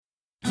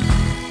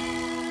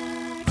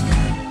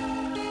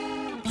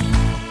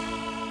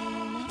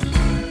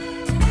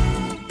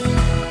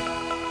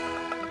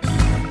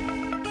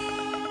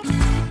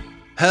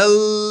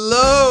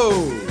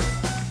Hello!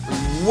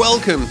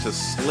 Welcome to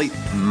Slate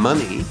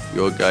Money,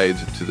 your guide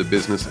to the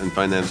business and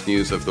finance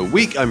news of the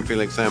week. I'm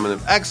Felix Salmon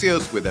of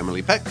Axios with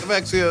Emily Peck of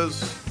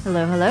Axios.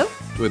 Hello, hello.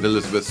 With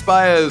Elizabeth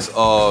Spires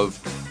of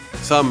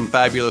some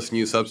fabulous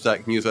new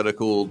Substack newsletter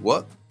called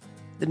what?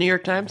 The New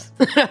York Times?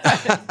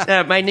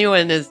 My new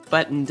one is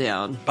Button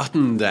Down.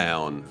 Button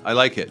Down. I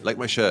like it, like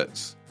my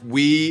shirts.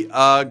 We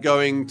are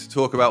going to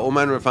talk about all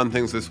manner of fun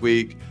things this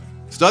week,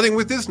 starting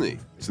with Disney.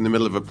 It's in the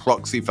middle of a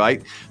proxy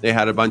fight. They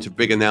had a bunch of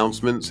big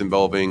announcements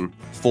involving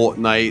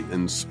Fortnite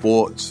and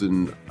sports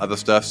and other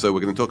stuff, so we're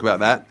going to talk about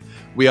that.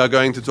 We are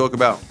going to talk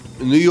about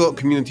New York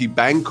Community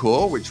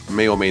Bancorp, which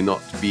may or may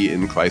not be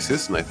in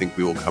crisis, and I think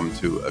we will come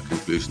to a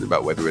conclusion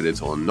about whether it is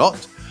or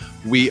not.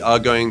 We are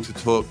going to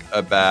talk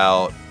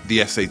about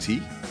the SAT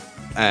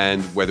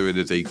and whether it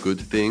is a good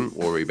thing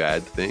or a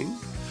bad thing.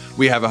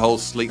 We have a whole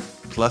Slate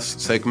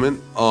Plus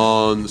segment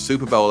on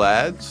Super Bowl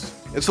ads.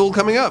 It's all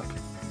coming up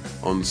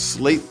on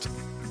Slate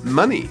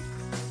Money.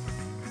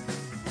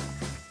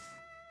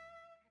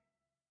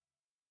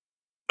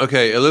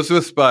 Okay,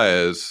 Elizabeth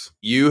Spires,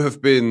 you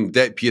have been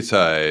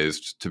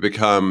deputized to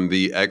become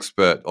the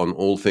expert on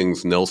all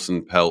things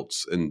Nelson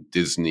Peltz and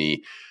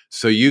Disney.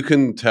 So you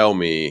can tell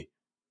me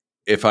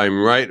if I'm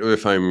right or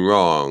if I'm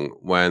wrong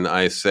when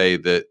I say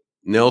that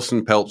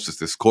Nelson Peltz is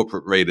this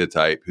corporate raider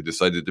type who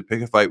decided to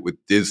pick a fight with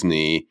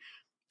Disney,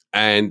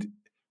 and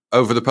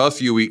over the past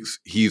few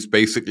weeks, he's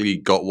basically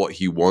got what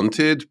he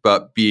wanted,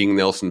 but being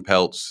Nelson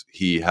Peltz,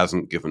 he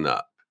hasn't given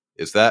up.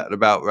 Is that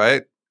about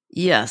right?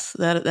 Yes,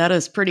 that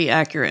is pretty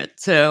accurate.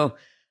 So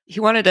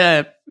he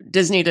wanted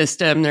Disney to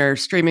stem their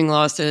streaming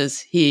losses.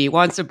 He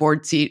wants a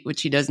board seat,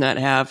 which he does not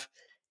have.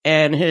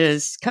 And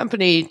his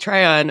company,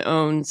 Tryon,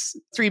 owns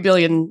 $3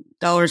 billion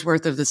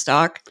worth of the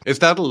stock. Is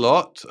that a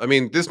lot? I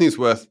mean, Disney's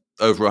worth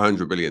over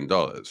 $100 billion,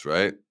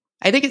 right?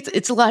 I think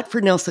it's a lot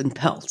for Nelson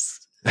Peltz.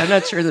 I'm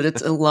not sure that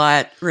it's a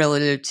lot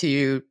relative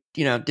to,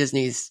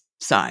 Disney's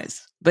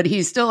size, but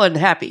he's still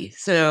unhappy.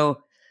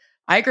 So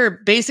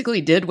Iger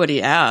basically did what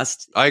he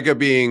asked. Iger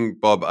being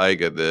Bob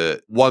Iger,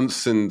 the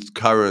once and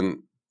current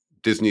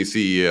Disney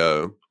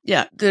CEO.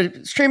 Yeah,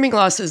 the streaming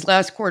losses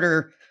last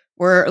quarter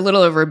were a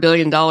little over $1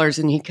 billion,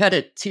 and he cut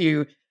it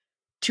to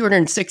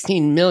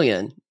 $216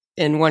 million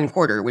in one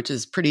quarter, which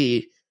is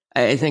pretty,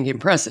 I think,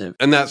 impressive.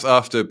 And that's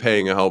after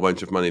paying a whole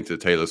bunch of money to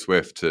Taylor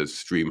Swift to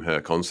stream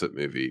her concert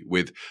movie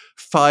with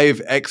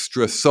 5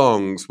 extra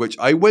songs, which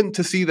I went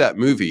to see that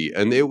movie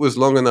and it was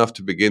long enough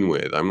to begin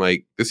with. I'm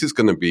like, this is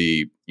going to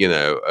be,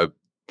 a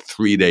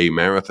 3-day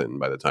marathon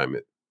by the time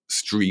it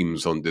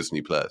streams on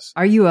Disney Plus.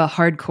 Are you a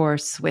hardcore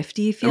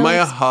Swiftie, Felix? Am I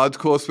a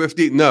hardcore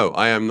Swiftie? No,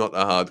 I am not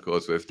a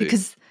hardcore Swiftie.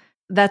 Because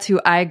that's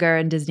who Iger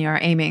and Disney are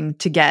aiming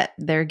to get.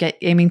 They're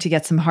aiming to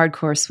get some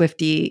hardcore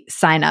Swiftie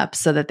sign-ups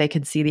so that they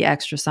could see the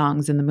extra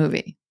songs in the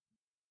movie.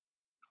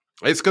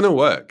 It's going to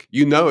work.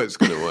 You know it's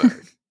going to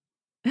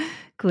work.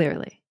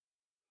 Clearly.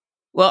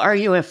 Well, are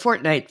you a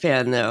Fortnite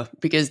fan, though?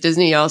 Because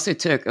Disney also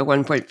took a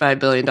 $1.5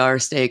 billion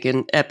stake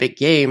in Epic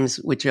Games,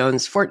 which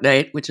owns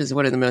Fortnite, which is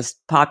one of the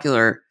most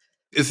popular.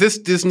 Is this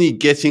Disney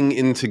getting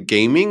into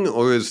gaming,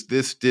 or is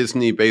this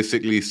Disney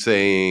basically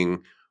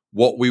saying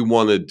what we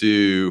want to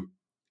do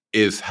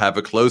is have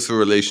a closer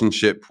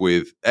relationship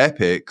with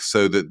Epic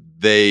so that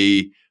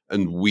they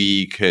and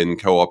we can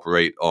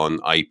cooperate on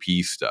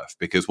IP stuff?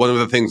 Because one of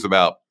the things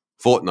about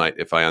Fortnite,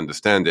 if I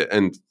understand it,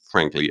 and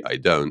frankly I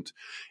don't,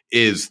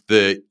 is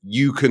that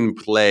you can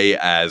play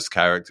as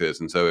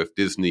characters. And so if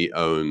Disney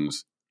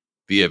owns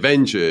the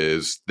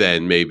Avengers,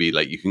 then maybe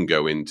you can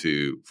go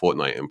into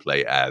Fortnite and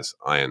play as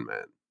Iron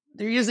Man.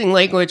 They're using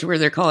language where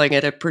they're calling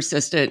it a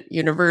persistent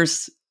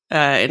universe.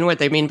 And what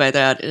they mean by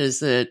that is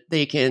that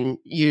they can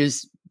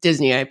use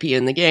Disney IP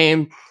in the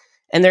game.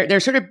 And they're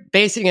sort of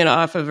basing it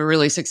off of a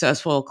really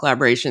successful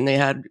collaboration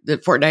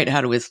that Fortnite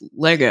had with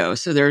Lego.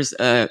 So there's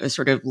a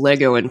sort of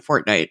Lego and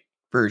Fortnite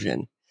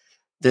version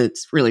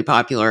that's really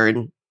popular.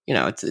 And,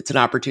 it's an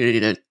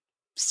opportunity to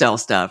sell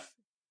stuff.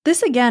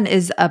 This, again,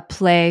 is a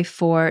play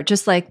for,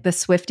 just like the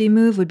Swiftie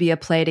move would be a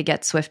play to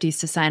get Swifties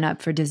to sign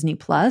up for Disney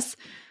Plus.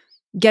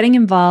 Getting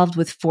involved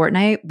with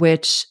Fortnite,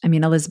 which,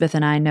 Elizabeth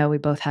and I know we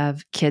both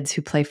have kids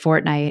who play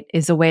Fortnite,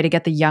 is a way to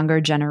get the younger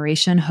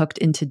generation hooked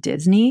into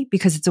Disney,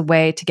 because it's a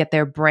way to get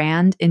their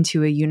brand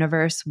into a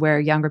universe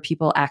where younger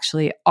people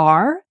actually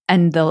are,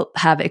 and they'll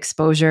have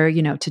exposure,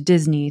 to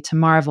Disney, to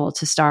Marvel,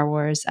 to Star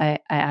Wars. I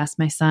asked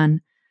my son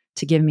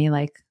to give me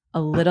a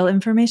little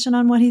information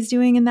on what he's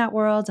doing in that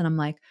world. And I'm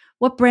like,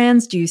 what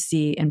brands do you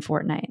see in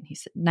Fortnite? And he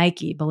said,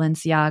 Nike,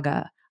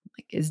 Balenciaga.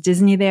 Is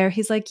Disney there?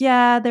 He's like,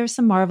 yeah, there's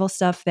some Marvel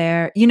stuff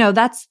there.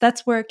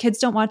 That's where kids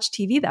don't watch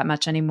TV that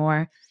much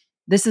anymore.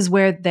 This is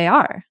where they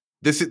are.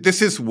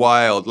 This is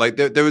wild.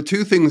 There were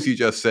 2 things you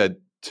just said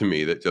to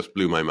me that just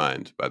blew my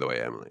mind, by the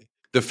way, Emily.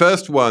 The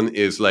first one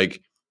is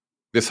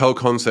this whole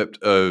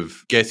concept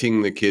of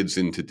getting the kids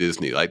into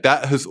Disney.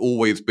 That has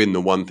always been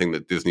the one thing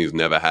that Disney's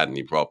never had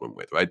any problem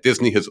with, right?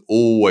 Disney has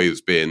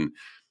always been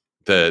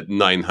the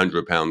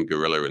 900-pound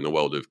gorilla in the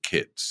world of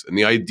kids. And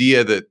the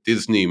idea that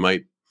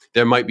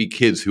there might be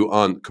kids who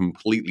aren't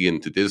completely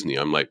into Disney,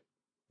 I'm like,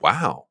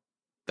 wow,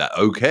 that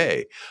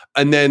okay.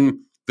 And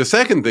then the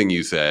second thing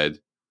you said,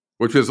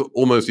 which was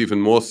almost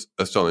even more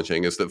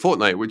astonishing, is that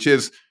Fortnite, which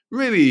is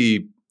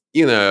really,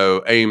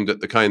 aimed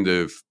at the kind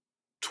of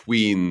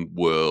tween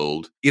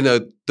world,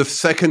 the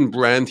second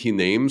brand he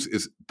names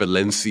is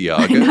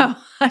Balenciaga. I know.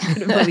 I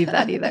couldn't believe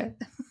that either.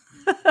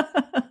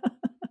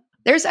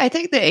 I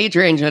think the age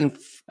range on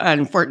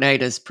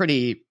Fortnite is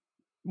pretty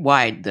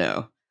wide,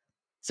 though.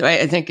 So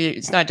I think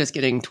it's not just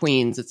getting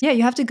tweens. Yeah,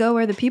 you have to go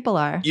where the people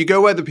are. You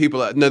go where the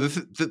people are. No,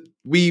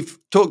 we've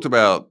talked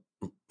about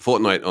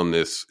Fortnite on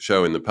this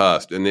show in the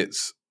past, and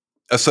it's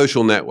a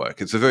social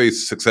network. It's a very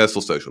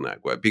successful social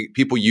network.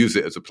 People use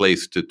it as a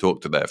place to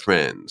talk to their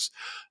friends.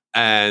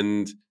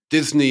 And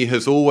Disney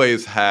has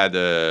always had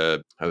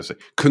a,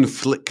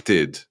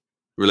 conflicted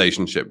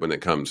relationship when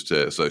it comes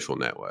to social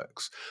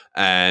networks.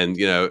 And,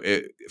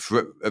 at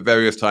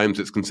various times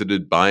it's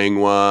considered buying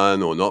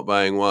one or not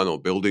buying one or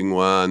building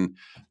one.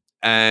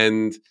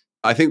 And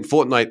I think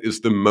Fortnite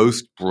is the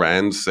most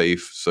brand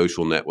safe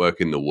social network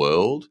in the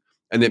world.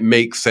 And it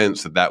makes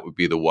sense that would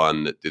be the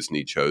one that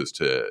Disney chose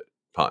to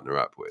partner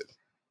up with.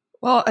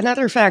 Well,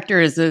 another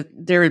factor is that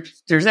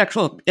there's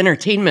actual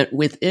entertainment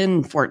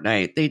within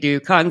Fortnite. They do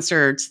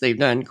concerts. They've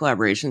done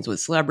collaborations with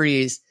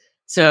celebrities.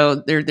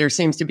 So there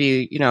seems to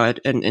be,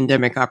 an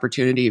endemic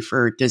opportunity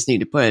for Disney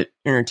to put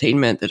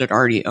entertainment that it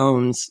already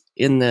owns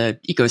in the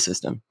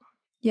ecosystem.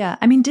 Yeah,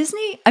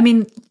 Disney,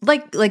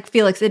 like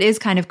Felix, it is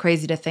kind of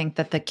crazy to think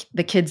that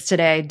the kids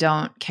today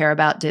don't care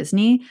about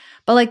Disney,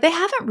 but they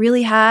haven't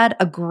really had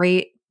a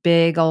great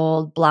big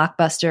old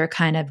blockbuster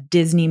kind of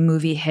Disney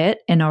movie hit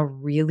in a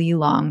really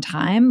long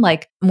time.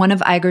 Like one of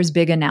Iger's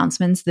big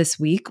announcements this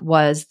week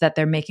was that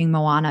they're making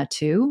Moana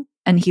 2,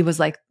 and he was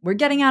like, "We're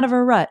getting out of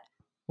a rut.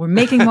 We're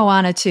making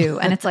Moana 2."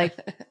 And it's like,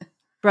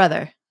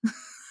 brother,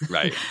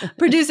 right?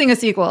 Producing a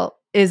sequel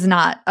is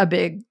not a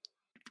big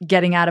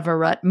getting out of a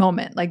rut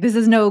moment. This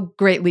is no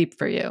great leap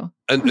for you.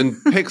 And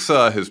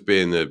Pixar has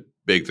been a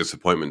big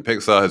disappointment.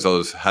 Pixar has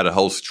always had a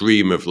whole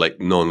stream of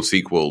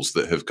non-sequels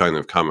that have kind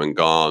of come and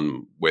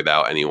gone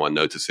without anyone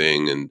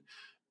noticing. And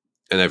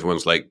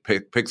everyone's like,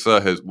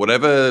 Pixar has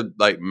whatever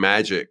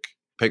magic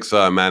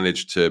Pixar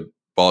managed to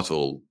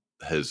bottle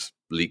has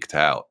leaked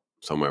out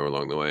somewhere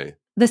along the way.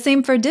 The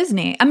same for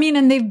Disney.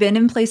 And they've been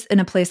in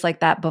a place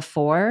like that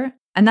before.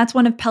 And that's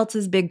one of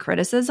Peltz's big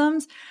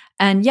criticisms.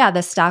 And yeah,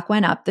 the stock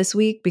went up this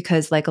week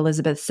because, like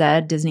Elizabeth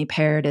said, Disney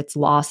pared its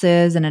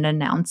losses and it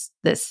announced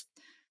this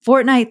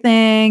Fortnite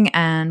thing.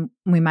 And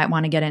we might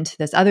want to get into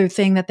this other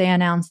thing that they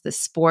announced, this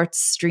sports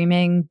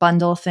streaming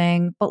bundle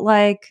thing. But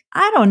I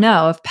don't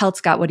know if Peltz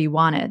got what he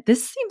wanted.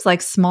 This seems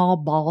like small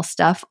ball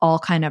stuff all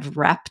kind of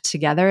wrapped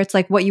together. It's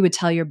like what you would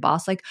tell your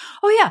boss,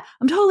 "Oh yeah,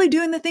 I'm totally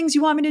doing the things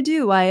you want me to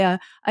do.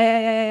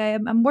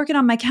 I'm working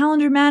on my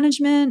calendar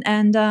management,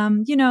 and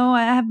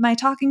I have my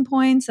talking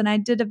points, and I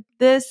did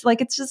this."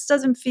 It just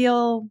doesn't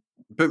feel.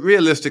 But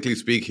realistically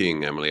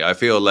speaking, Emily, I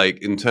feel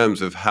like in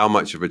terms of how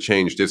much of a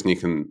change Disney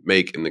can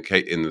make in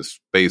the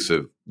space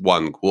of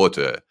one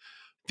quarter,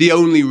 the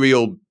only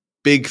real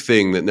big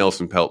thing that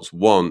Nelson Peltz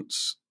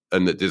wants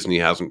and that Disney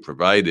hasn't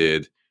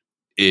provided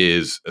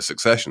is a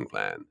succession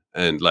plan.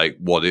 And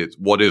what is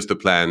the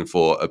plan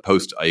for a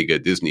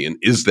post-Iger Disney? And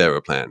is there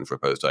a plan for a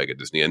post-Iger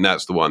Disney? And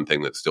that's the one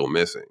thing that's still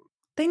missing.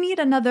 They need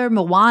another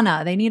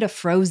Moana. They need a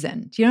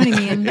Frozen. Do you know what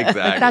I mean?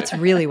 Exactly. That's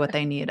really what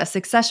they need. A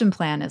succession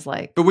plan is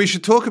like. But we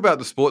should talk about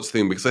the sports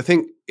thing, because I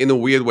think in a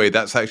weird way,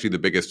 that's actually the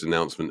biggest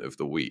announcement of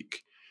the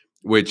week,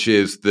 which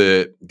is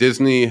that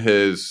Disney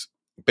has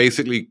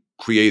basically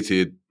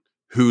created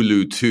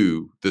Hulu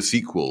 2, the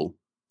sequel,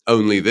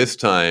 only this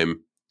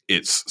time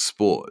it's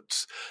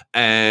sports.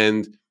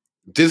 And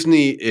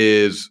Disney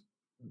is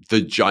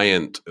the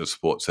giant of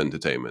sports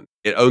entertainment.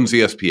 It owns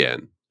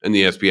ESPN. And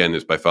ESPN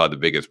is by far the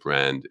biggest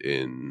brand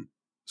in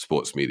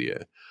sports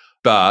media.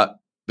 But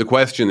the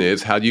question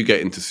is, how do you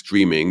get into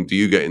streaming? Do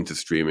you get into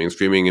streaming?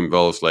 Streaming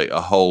involves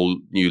a whole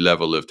new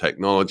level of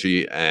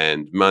technology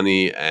and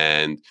money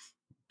and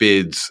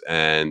bids.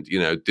 And,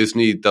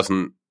 Disney,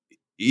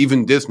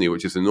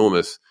 which is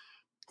enormous,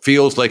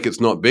 feels like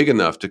it's not big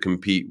enough to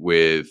compete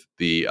with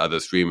the other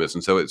streamers.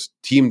 And so it's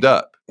teamed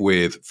up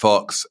with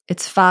Fox.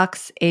 It's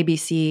Fox,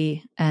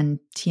 ABC, and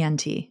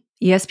TNT.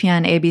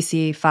 ESPN,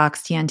 ABC,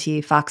 Fox,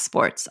 TNT, Fox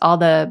Sports, all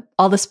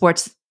the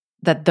sports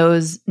that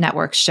those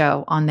networks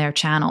show on their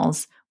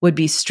channels would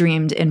be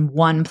streamed in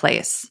one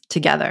place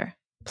together,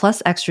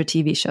 plus extra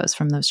TV shows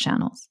from those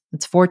channels.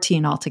 It's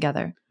 14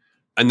 altogether.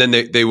 And then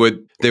they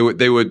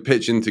would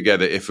pitch in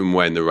together if and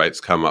when the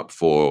rights come up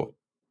for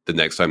the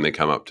next time they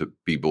come up to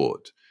be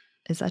bought.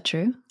 Is that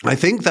true? I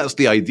think that's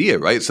the idea,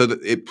 right? So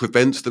that it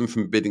prevents them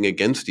from bidding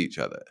against each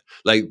other.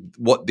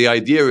 What the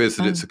idea is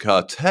that it's a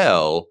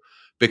cartel.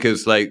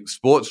 Because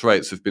sports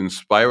rights have been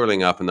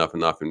spiraling up and up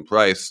and up in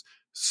price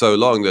so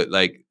long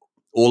that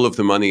all of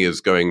the money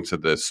is going to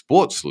the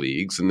sports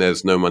leagues and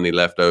there's no money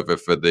left over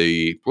for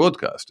the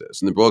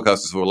broadcasters. And the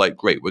broadcasters were like,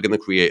 great, we're going to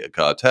create a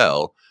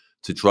cartel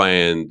to try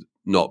and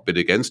not bid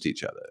against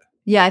each other.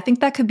 Yeah, I think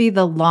that could be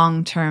the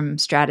long-term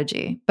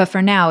strategy. But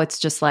for now, it's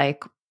just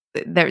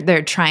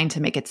they're trying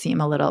to make it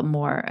seem a little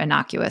more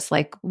innocuous.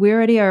 Like, we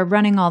already are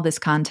running all this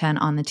content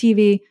on the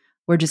TV.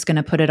 We're just going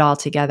to put it all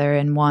together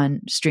in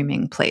one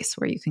streaming place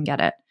where you can get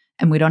it.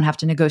 And we don't have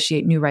to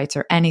negotiate new rights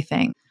or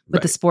anything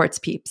with the sports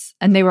peeps.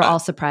 And they were all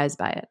surprised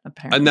by it,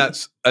 apparently. And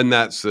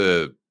that's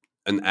an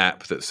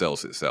app that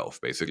sells itself,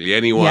 basically.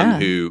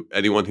 Anyone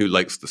who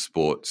likes the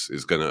sports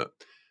is going to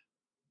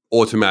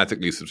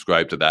automatically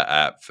subscribe to that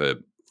app for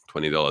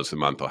 $20 a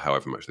month or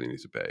however much they need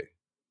to pay.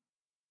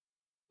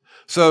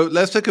 So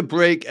let's take a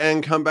break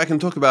and come back and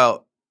talk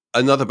about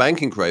another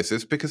banking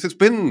crisis, because it's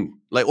been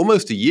like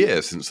almost a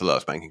year since the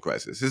last banking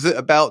crisis. Is it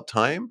about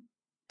time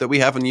that we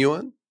have a new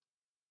one?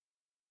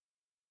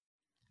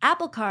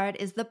 Apple Card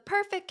is the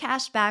perfect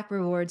cashback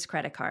rewards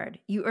credit card.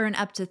 You earn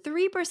up to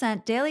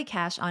 3% daily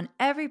cash on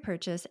every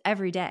purchase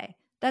every day.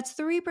 That's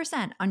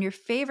 3% on your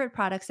favorite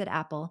products at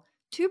Apple,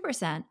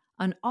 2%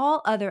 on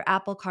all other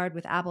Apple Card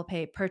with Apple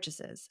Pay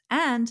purchases,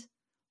 and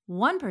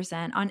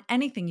 1% on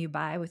anything you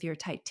buy with your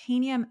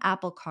titanium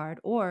Apple Card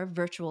or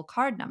virtual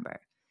card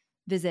number.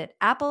 Visit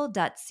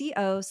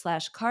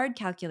apple.co/card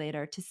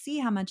calculator to see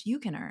how much you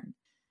can earn.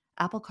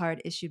 Apple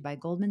Card issued by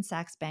Goldman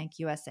Sachs Bank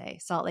USA,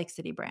 Salt Lake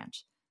City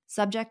branch.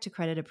 Subject to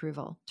credit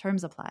approval.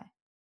 Terms apply.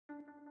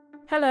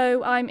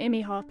 Hello, I'm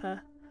Imi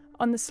Harper.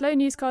 On the Slow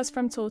Newscast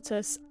from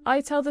Tortoise,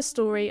 I tell the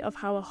story of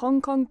how a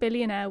Hong Kong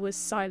billionaire was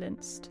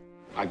silenced.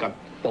 I got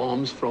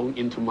bombs thrown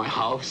into my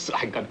house.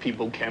 I got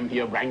people came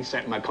here,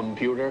 ransacked my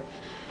computer.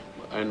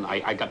 And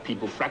I got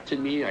people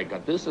threatening me. I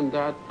got this and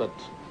that, but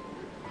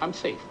I'm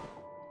safe.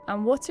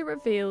 And what it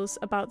reveals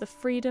about the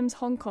freedoms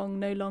Hong Kong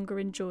no longer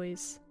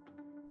enjoys.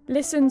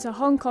 Listen to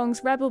Hong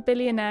Kong's rebel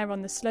billionaire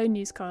on the Slow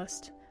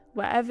Newscast,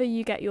 wherever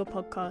you get your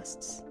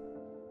podcasts.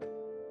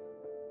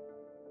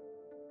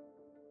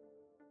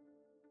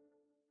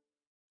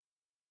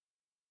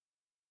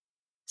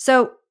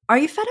 So, are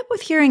you fed up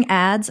with hearing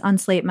ads on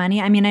Slate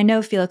Money? I mean, I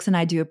know Felix and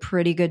I do a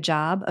pretty good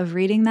job of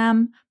reading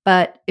them,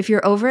 but if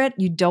you're over it,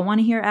 you don't want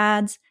to hear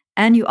ads,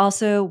 and you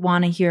also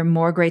want to hear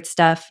more great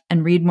stuff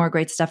and read more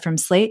great stuff from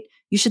Slate,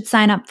 you should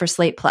sign up for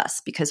Slate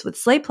Plus, because with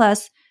Slate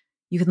Plus,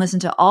 you can listen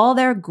to all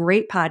their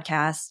great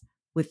podcasts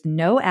with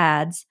no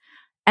ads,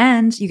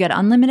 and you get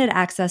unlimited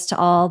access to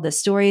all the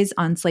stories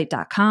on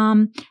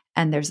slate.com.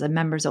 And there's a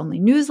members only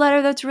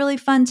newsletter that's really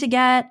fun to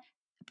get.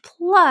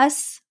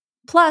 Plus,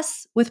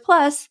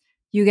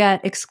 you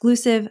get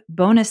exclusive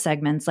bonus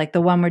segments like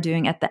the one we're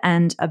doing at the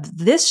end of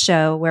this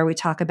show, where we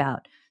talk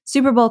about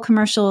Super Bowl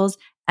commercials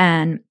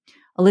and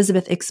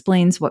Elizabeth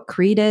explains what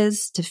Creed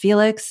is to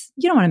Felix.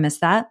 You don't want to miss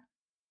that.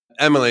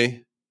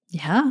 Emily.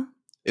 Yeah.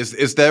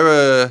 Is there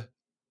a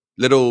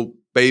little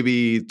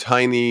baby,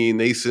 tiny,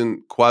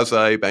 nascent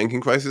quasi banking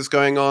crisis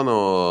going on,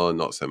 or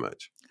not so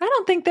much? I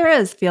don't think there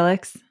is,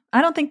 Felix.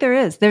 I don't think there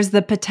is. There's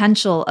the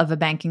potential of a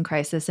banking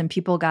crisis, and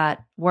people got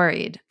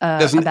worried.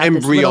 There's an about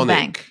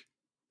embryonic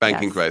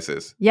banking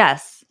crisis.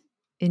 Yes,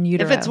 in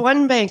utero. If it's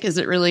one bank, is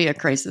it really a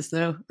crisis,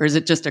 though? Or is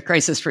it just a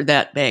crisis for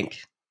that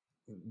bank?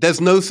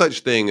 There's no such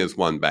thing as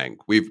one bank.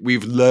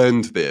 We've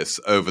learned this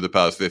over the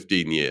past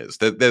 15 years.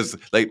 There's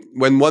like,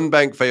 when one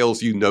bank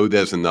fails, you know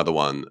there's another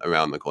one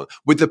around the corner,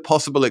 with the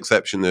possible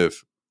exception of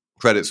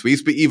Credit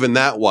Suisse. But even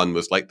that one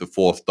was like the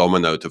fourth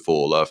domino to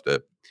fall after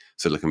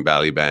Silicon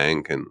Valley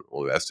Bank and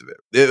all the rest of it.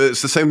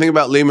 It's the same thing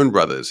about Lehman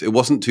Brothers. It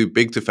wasn't too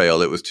big to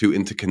fail. It was too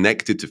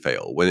interconnected to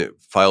fail. When it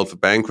filed for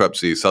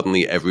bankruptcy,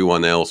 suddenly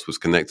everyone else was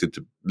connected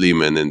to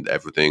Lehman and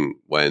everything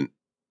went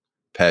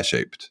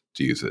pear-shaped,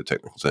 to use a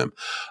technical term.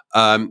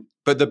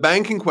 But the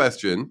banking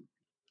question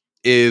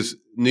is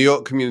New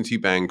York Community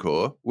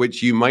Bancorp,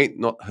 which you might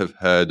not have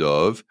heard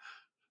of,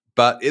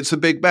 but it's a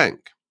big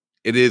bank.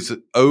 It is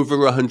over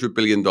 $100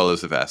 billion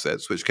of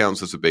assets, which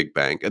counts as a big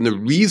bank. And the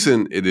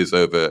reason it is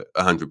over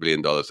 $100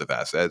 billion of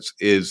assets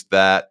is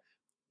that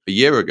a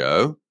year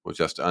ago, or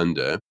just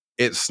under,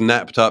 it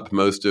snapped up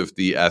most of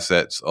the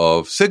assets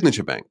of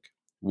Signature Bank,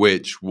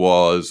 which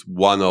was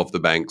one of the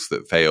banks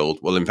that failed.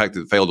 Well, in fact,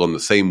 it failed on the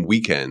same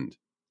weekend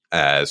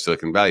as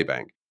Silicon Valley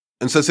Bank.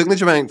 And so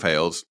Signature Bank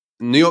fails.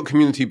 New York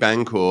Community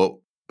Bancorp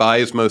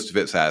buys most of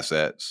its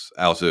assets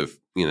out of,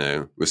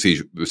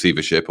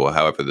 receivership, or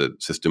however the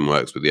system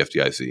works with the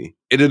FDIC.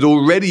 It had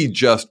already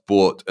just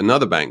bought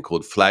another bank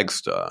called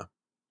Flagstar,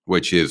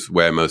 which is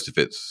where most of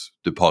its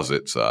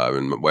deposits are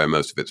and where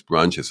most of its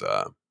branches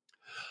are.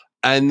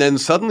 And then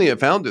suddenly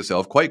it found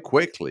itself quite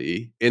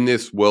quickly in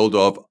this world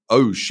of,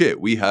 oh shit,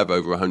 we have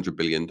over $100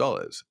 billion.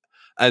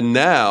 And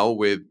now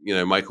with,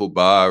 Michael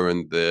Barr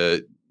and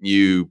the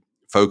new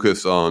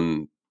focus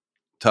on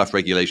tough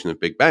regulation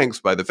of big banks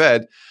by the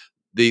Fed,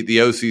 the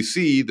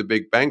OCC, the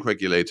big bank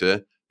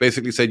regulator,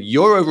 basically said,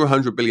 you're over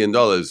 $100 billion.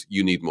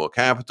 You need more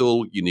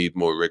capital. You need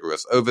more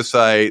rigorous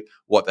oversight.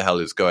 What the hell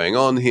is going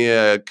on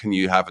here? Can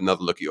you have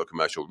another look at your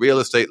commercial real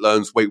estate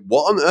loans? Wait,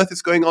 what on earth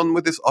is going on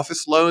with this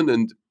office loan?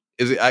 And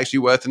is it actually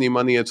worth any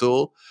money at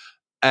all?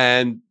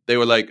 And they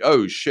were like,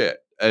 oh, shit.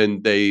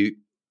 And they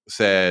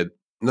said,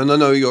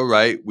 no, you're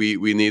right. We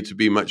need to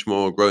be much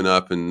more grown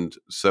up and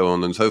so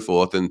on and so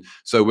forth. And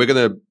so we're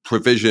going to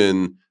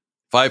provision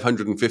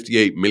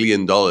 $558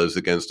 million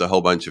against a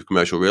whole bunch of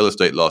commercial real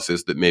estate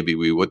losses that maybe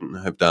we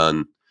wouldn't have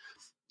done,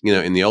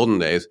 in the olden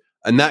days.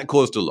 And that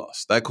caused a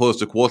loss. That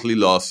caused a quarterly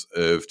loss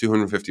of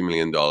 $250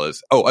 million.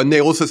 Oh, and they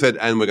also said,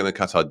 and we're going to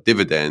cut our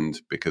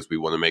dividend because we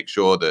want to make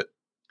sure that,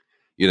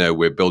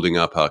 we're building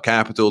up our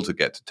capital to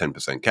get to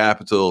 10%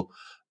 capital.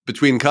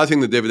 Between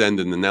cutting the dividend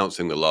and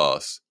announcing the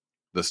loss,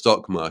 the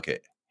stock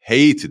market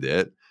hated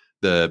it.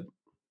 The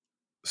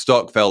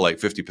stock fell like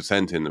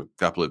 50% in a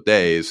couple of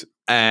days.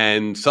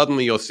 And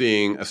suddenly you're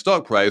seeing a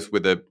stock price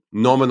with a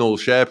nominal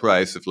share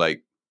price of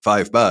like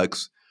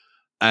 $5.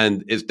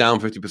 And it's down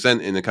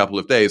 50% in a couple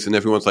of days. And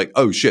everyone's like,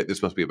 oh shit,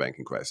 this must be a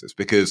banking crisis.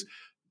 Because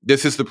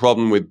this is the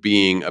problem with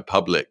being a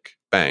public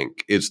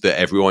bank, is that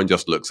everyone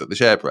just looks at the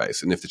share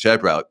price. And if the share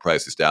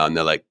price is down,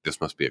 they're like,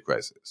 this must be a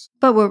crisis.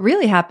 But what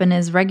really happened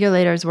is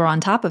regulators were on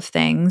top of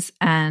things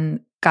and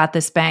got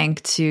this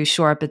bank to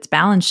shore up its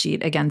balance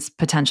sheet against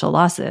potential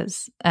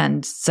losses.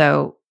 And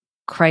so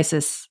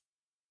crisis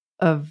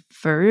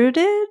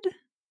averted?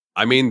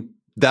 I mean,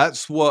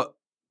 that's what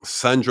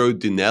Sandro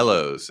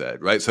Dinello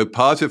said, right? So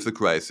part of the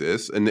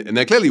crisis, and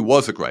there clearly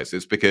was a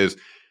crisis because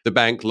the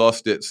bank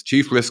lost its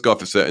chief risk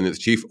officer and its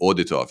chief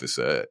audit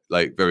officer,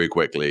 like very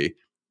quickly.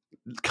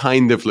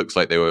 Kind of looks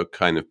like they were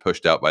kind of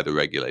pushed out by the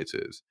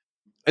regulators.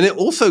 And it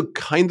also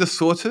kind of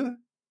sort of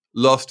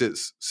lost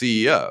its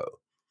CEO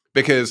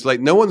because like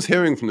no one's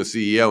hearing from the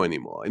CEO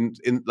anymore. And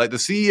like the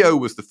CEO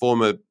was the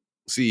former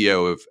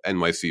CEO of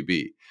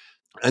NYCB.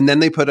 And then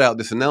they put out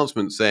this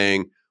announcement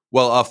saying,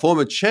 well, our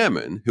former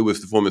chairman, who was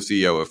the former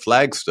CEO of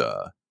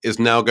Flagstar, is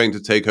now going to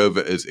take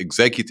over as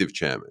executive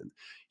chairman.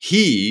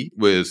 He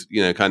was,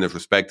 kind of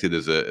respected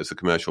as a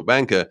commercial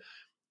banker.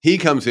 He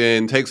comes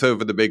in, takes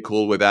over the big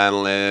call with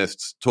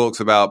analysts, talks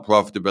about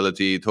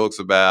profitability, talks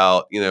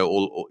about,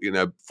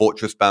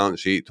 fortress balance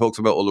sheet, talks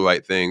about all the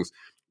right things.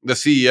 The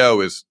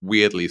CEO is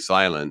weirdly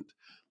silent.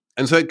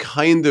 And so it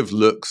kind of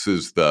looks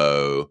as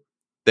though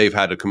they've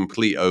had a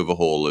complete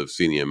overhaul of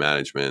senior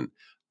management.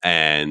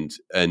 And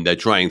they're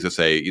trying to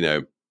say,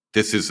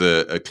 this is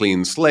a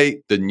clean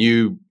slate. The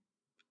new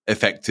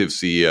effective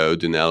CEO,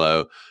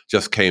 Dinello,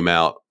 just came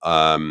out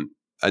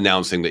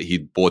announcing that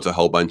he'd bought a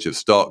whole bunch of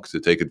stock to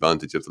take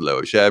advantage of the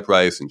lower share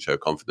price and show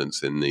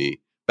confidence in the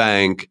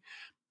bank.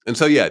 And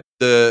so,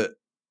 the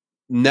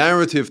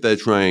narrative they're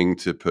trying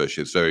to push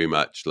is very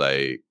much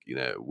like,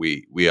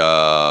 we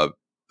are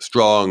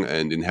strong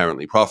and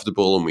inherently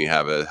profitable, and we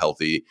have a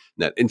healthy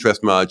net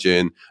interest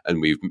margin,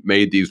 and we've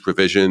made these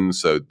provisions,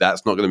 so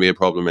that's not going to be a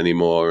problem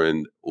anymore,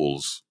 and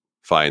all's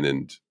fine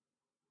and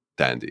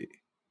dandy.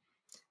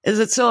 Is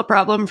it still a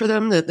problem for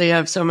them that they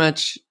have so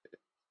much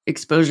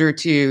exposure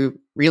to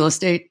real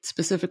estate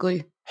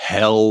specifically?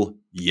 Hell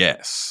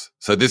yes.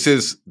 So this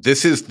is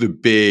the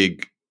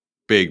big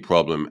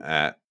problem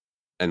at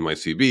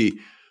NYCB,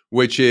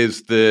 which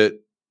is that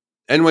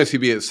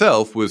NYCB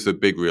itself was a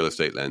big real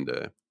estate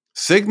lender.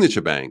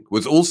 Signature Bank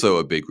was also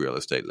a big real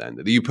estate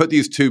lender. You put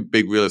these two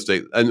big real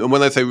estate, and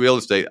when I say real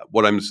estate,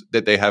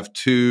 that they have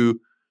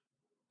two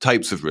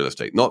types of real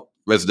estate, not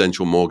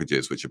residential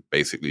mortgages, which are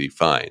basically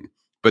fine,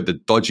 but the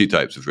dodgy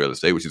types of real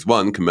estate, which is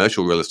one,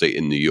 commercial real estate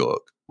in New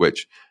York,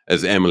 which,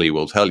 as Emily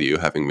will tell you,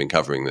 having been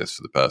covering this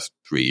for the past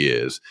 3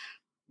 years,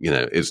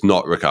 is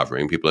not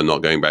recovering. People are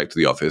not going back to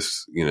the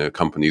office.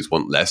 Companies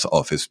want less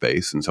office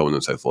space and so on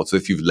and so forth. So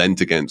if you've lent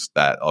against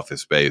that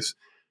office space,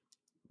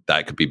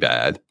 that could be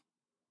bad.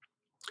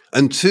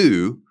 And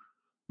two,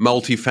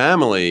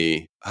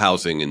 multifamily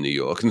housing in New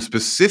York, and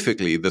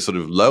specifically the sort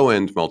of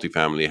low-end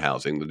multifamily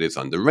housing that is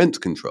under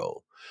rent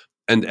control.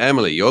 And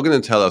Emily, you're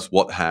going to tell us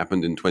what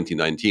happened in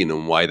 2019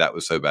 and why that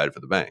was so bad for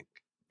the bank.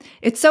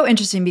 It's so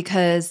interesting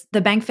because the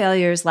bank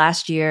failures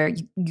last year,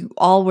 you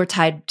all were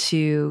tied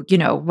to,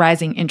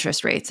 rising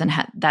interest rates, and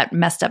that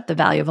messed up the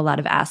value of a lot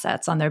of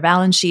assets on their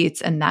balance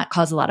sheets, and that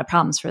caused a lot of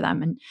problems for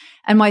them. And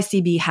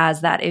NYCB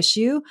has that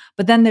issue.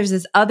 But then there's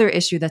this other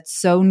issue that's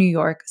so New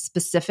York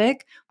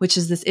specific, which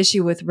is this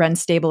issue with rent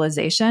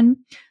stabilization.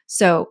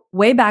 So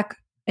way back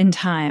in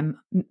time,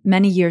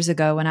 many years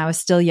ago, when I was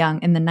still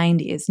young in the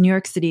 90s, New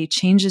York City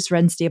changed its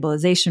rent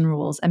stabilization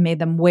rules and made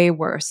them way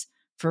worse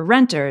for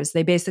renters.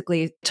 They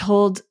basically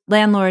told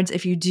landlords,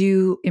 if you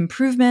do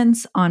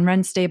improvements on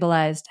rent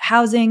stabilized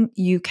housing,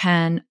 you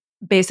can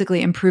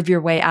basically improve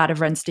your way out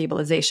of rent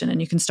stabilization and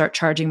you can start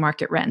charging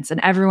market rents. And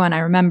everyone, I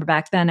remember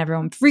back then,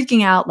 everyone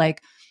freaking out,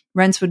 like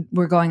rents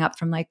were going up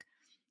from like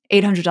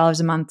 $800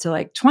 a month to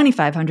like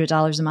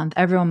 $2,500 a month.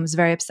 Everyone was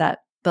very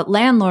upset. But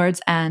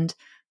landlords and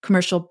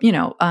commercial,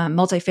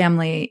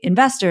 multifamily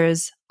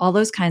investors, all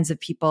those kinds of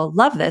people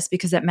love this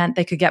because it meant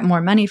they could get more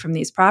money from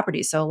these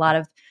properties. So a lot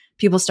of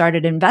people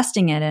started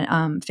investing in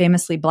it.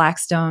 Famously,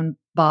 Blackstone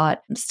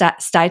bought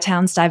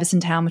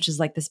Stuyvesant Town, which is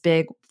like this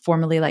big,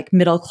 formerly like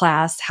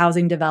middle-class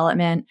housing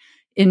development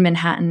in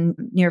Manhattan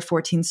near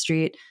 14th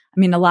Street. I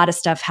mean, a lot of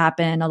stuff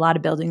happened. A lot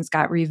of buildings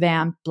got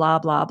revamped, blah,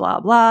 blah,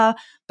 blah, blah.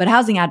 But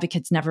housing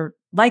advocates never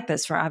liked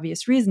this for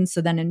obvious reasons. So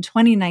then in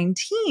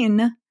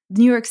 2019,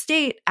 New York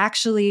State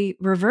actually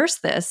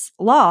reversed this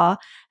law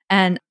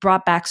and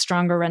brought back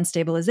stronger rent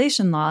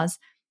stabilization laws,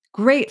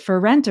 great for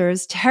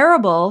renters,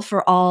 terrible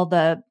for all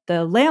the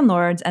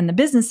landlords and the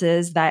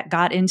businesses that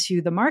got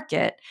into the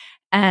market.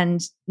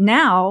 And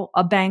now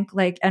a bank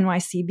like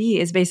NYCB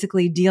is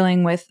basically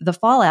dealing with the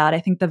fallout. I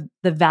think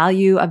the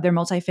value of their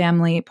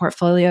multifamily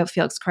portfolio,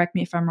 Felix, correct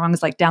me if I'm wrong,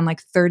 is like down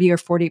like 30 or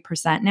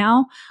 40%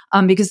 now,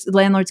 because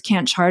landlords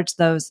can't charge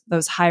those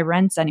high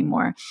rents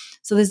anymore.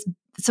 So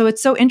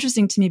it's so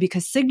interesting to me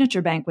because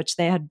Signature Bank, which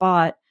they had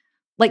bought,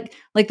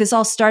 like this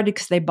all started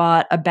because they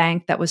bought a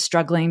bank that was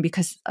struggling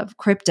because of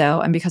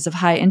crypto and because of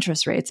high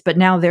interest rates. But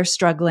now they're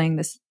struggling,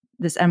 this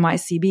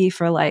NYCB,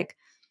 for like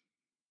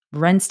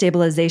rent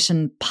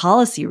stabilization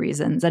policy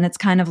reasons. And it's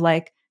kind of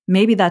like,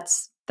 maybe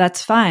that's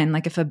fine.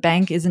 Like if a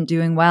bank isn't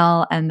doing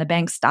well and the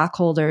bank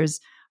stockholders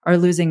are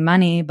losing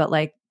money, but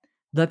like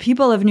the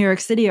people of New York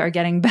City are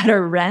getting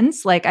better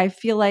rents, like I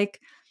feel like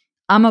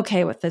I'm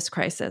okay with this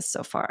crisis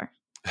so far.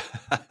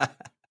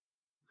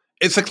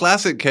 It's a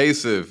classic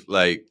case of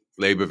like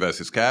labor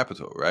versus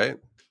capital, right?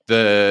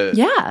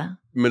 The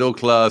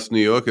middle-class New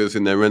Yorkers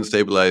in their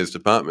rent-stabilized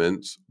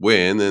apartments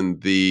win,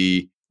 and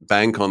the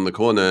bank on the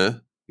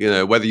corner,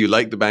 whether you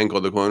like the bank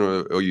on the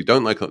corner or you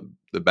don't like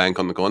the bank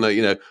on the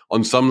corner,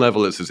 on some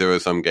level it's a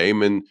zero-sum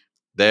game, and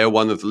they're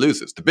one of the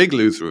losers. The big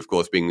loser, of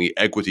course, being the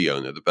equity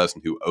owner, the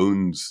person who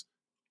owns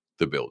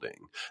the building.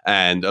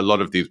 And a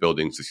lot of these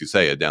buildings, as you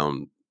say, are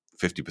down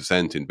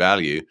 50% in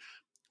value.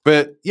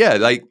 But yeah,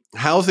 like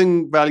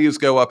housing values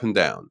go up and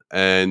down.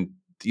 And,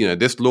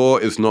 this law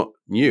is not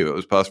new. It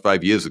was passed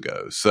 5 years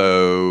ago.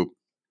 So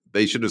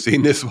they should have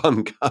seen this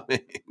one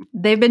coming.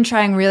 They've been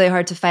trying really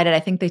hard to fight it. I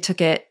think they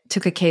took a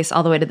case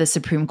all the way to the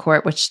Supreme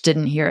Court, which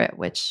didn't hear it,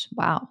 which,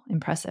 wow,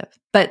 impressive.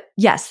 But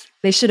yes,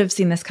 they should have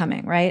seen this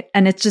coming, right?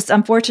 And it's just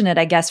unfortunate,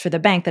 I guess, for the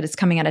bank that it's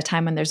coming at a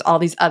time when there's all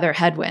these other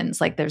headwinds.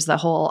 Like there's the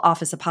whole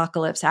office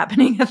apocalypse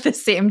happening at the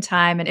same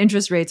time and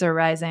interest rates are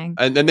rising.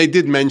 And they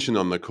did mention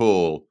on the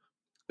call,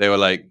 they were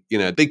like,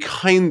 they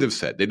kind of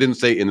said, they didn't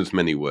say in as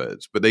many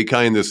words, but they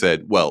kind of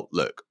said, well,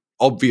 look,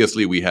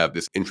 obviously we have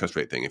this interest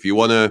rate thing. If you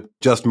want to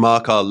just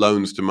mark our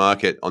loans to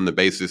market on the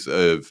basis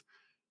of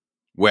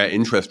where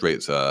interest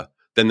rates are,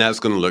 then that's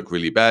going to look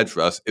really bad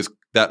for us.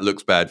 That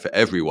looks bad for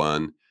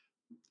everyone.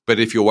 But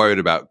if you're worried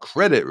about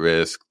credit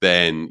risk,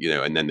 then,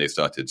 and then they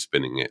started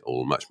spinning it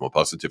all much more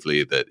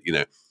positively that,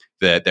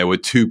 that there were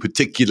 2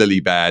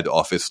 particularly bad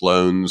office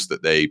loans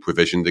that they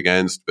provisioned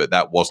against, but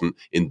that wasn't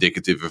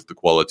indicative of the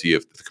quality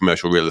of the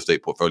commercial real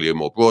estate portfolio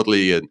more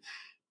broadly, and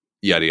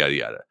yada, yada,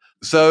 yada.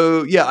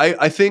 So yeah,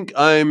 I think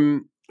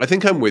I'm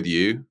with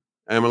you,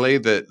 Emily,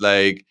 that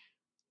like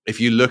if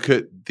you look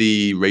at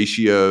the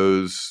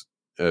ratios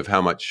of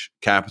how much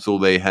capital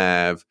they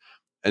have,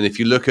 and if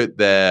you look at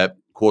their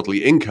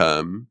quarterly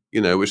income,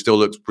 which still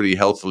looks pretty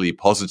healthily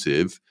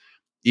positive,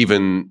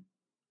 even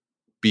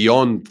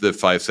beyond the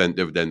 5-cent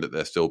dividend that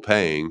they're still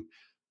paying,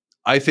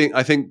 I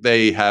think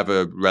they have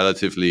a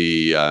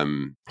relatively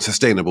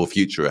sustainable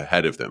future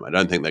ahead of them. I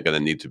don't think they're going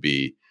to need to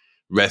be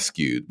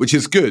rescued, which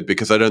is good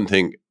because I don't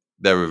think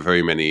there are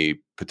very many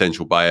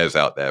potential buyers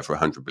out there for a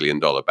 $100 billion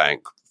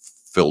bank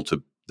filled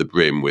to the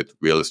brim with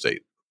real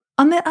estate.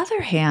 On the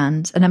other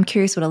hand, and I'm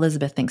curious what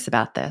Elizabeth thinks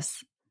about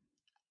this,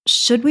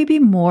 should we be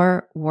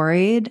more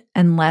worried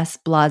and less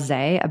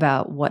blasé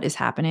about what is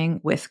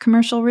happening with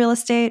commercial real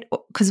estate?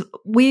 Because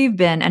we've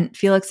been, and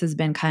Felix has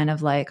been kind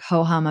of like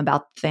ho-hum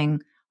about the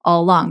thing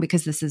all along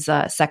because this is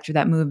a sector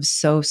that moves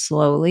so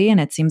slowly and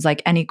it seems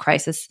like any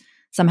crisis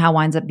somehow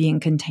winds up being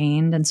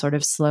contained and sort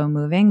of slow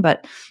moving.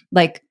 But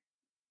like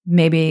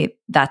maybe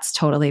that's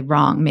totally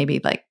wrong. Maybe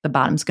like the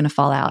bottom's going to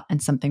fall out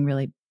and something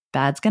really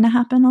bad's going to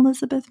happen,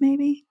 Elizabeth,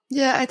 maybe?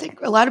 Yeah, I think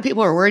a lot of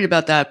people are worried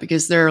about that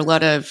because there are a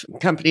lot of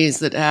companies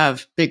that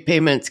have big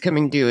payments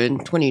coming due in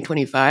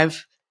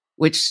 2025,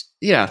 which,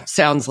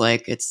 sounds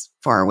like it's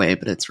far away,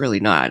 but it's really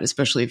not,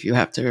 especially if you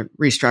have to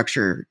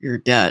restructure your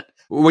debt.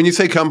 When you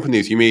say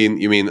companies, you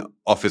mean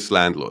office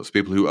landlords,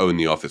 people who own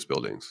the office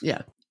buildings.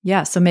 Yeah.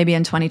 Yeah. So maybe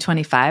in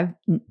 2025,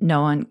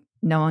 no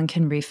one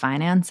can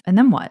refinance. And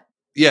then what?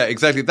 Yeah,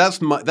 exactly. That's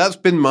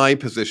been my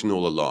position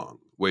all along,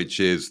 which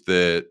is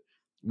that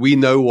we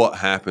know what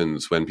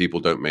happens when people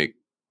don't make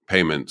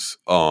payments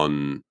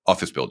on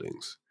office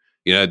buildings.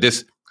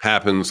 This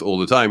happens all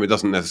the time. It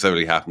doesn't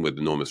necessarily happen with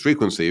enormous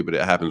frequency, but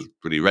it happens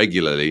pretty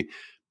regularly.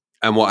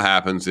 And what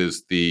happens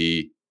is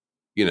the,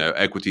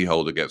 equity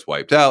holder gets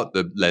wiped out.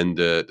 The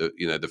lender,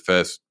 the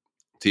first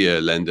tier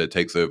lender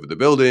takes over the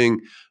building,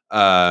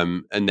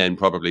 and then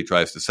probably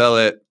tries to sell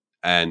it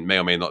and may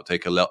or may not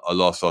take a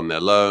loss on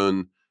their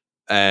loan.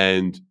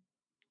 And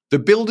the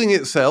building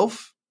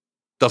itself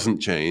doesn't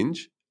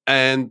change.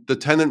 And the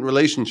tenant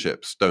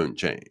relationships don't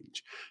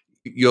change.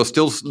 You're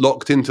still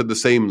locked into the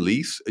same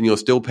lease and you're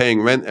still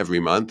paying rent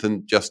every month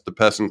and just the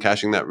person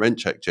cashing that rent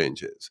check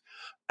changes.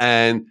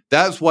 And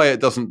that's why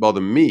it doesn't bother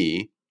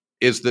me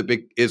is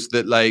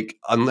that like,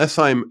 unless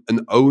I'm an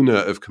owner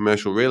of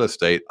commercial real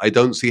estate, I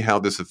don't see how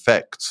this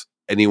affects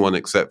anyone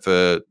except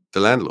for the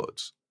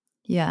landlords.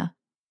 Yeah.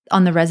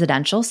 On the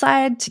residential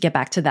side, to get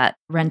back to that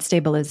rent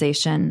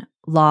stabilization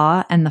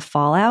law and the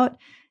fallout,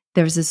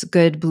 There was this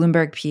good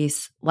Bloomberg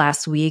piece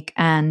last week,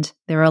 and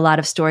there were a lot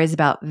of stories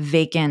about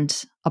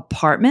vacant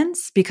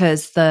apartments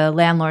because the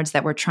landlords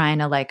that were trying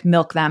to like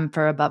milk them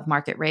for above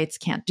market rates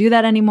can't do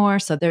that anymore.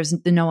 So there's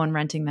no one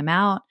renting them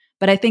out.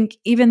 But I think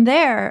even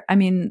there, I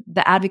mean,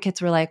 the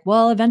advocates were like,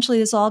 well, eventually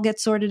this all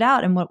gets sorted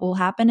out. And what will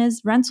happen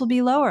is rents will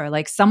be lower.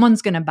 Like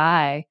someone's going to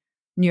buy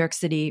New York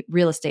City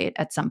real estate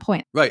at some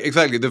point. Right,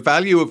 exactly. The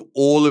value of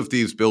all of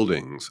these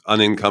buildings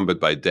unencumbered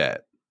by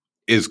debt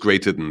is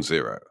greater than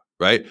zero,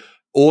 right?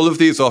 All of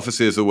these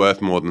offices are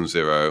worth more than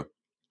zero.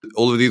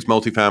 All of these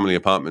multifamily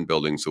apartment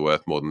buildings are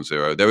worth more than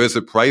zero. There is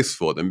a price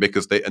for them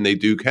because they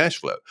do cash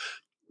flow.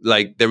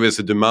 Like there is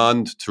a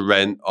demand to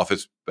rent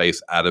office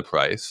space at a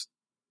price.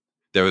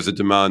 There is a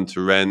demand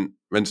to rent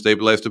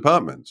stabilized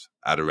apartments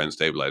at a rent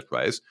stabilized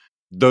price.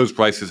 Those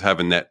prices have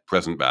a net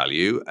present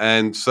value.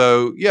 And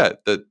so, yeah,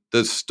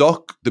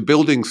 the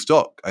building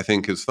stock, I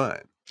think, is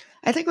fine.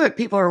 I think what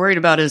people are worried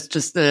about is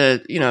just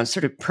the,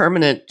 sort of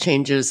permanent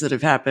changes that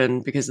have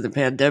happened because of the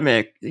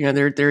pandemic.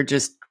 They're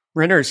just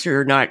renters who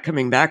are not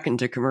coming back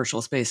into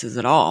commercial spaces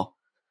at all.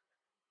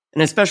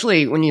 And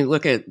especially when you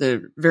look at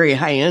the very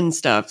high end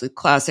stuff, the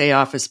Class A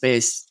office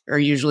space are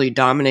usually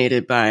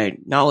dominated by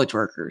knowledge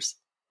workers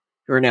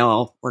who are now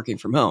all working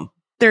from home.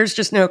 There's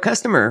just no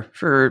customer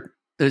for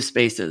those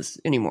spaces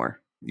anymore.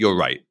 You're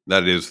right.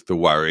 That is the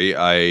worry.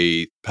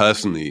 I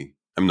personally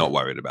am not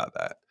worried about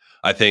that.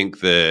 I think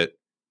that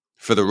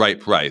for the right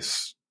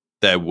price,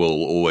 there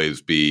will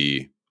always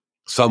be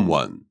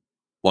someone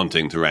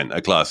wanting to rent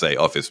a Class A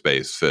office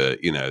space for,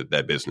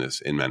 their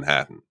business in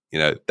Manhattan.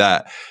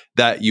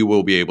 That you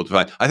will be able to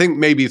find. I think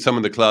maybe some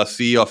of the Class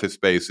C office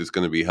space is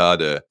going to be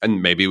harder,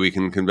 and maybe we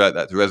can convert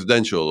that to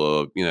residential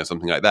or,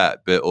 something like that.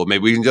 Or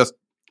maybe we can just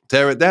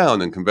tear it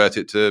down and convert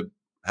it to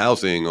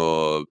housing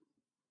or,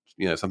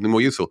 something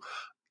more useful.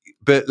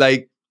 But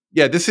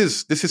this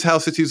is how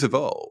cities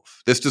evolve.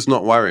 This does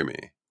not worry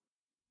me.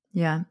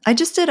 Yeah. I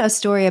just did a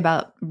story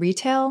about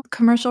retail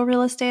commercial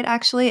real estate,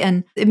 actually,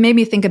 and it made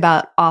me think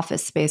about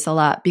office space a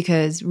lot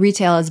because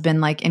retail has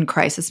been like in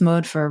crisis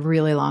mode for a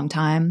really long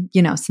time,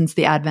 since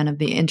the advent of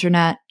the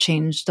internet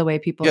changed the way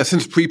people... Yeah,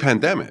 since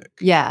pre-pandemic.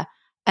 Yeah.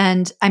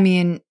 And I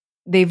mean,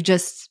 they've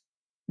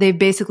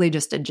basically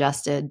just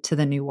adjusted to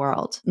the new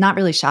world. Not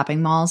really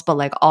shopping malls, but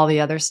like all the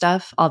other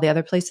stuff, all the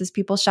other places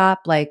people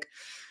shop, like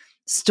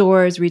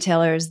stores,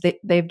 retailers,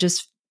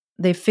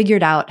 they've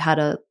figured out how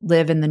to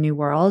live in the new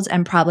world.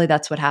 And probably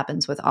that's what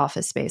happens with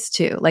office space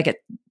too. Like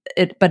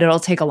but it'll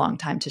take a long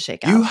time to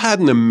shake out. You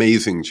had an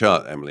amazing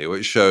chart, Emily,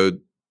 which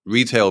showed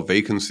retail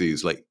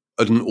vacancies like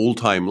at an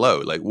all-time low,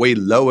 like way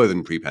lower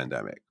than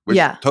pre-pandemic, which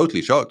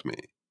totally shocked me.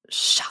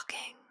 Shocking.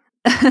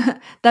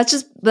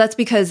 That's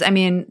because, I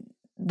mean,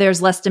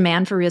 there's less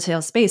demand for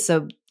retail space.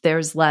 So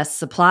there's less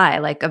supply.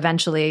 Like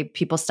eventually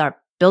people start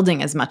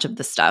building as much of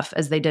the stuff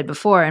as they did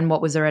before, and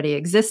what was already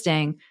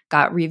existing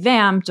got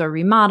revamped or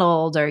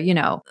remodeled, or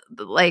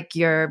like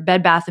your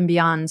Bed Bath &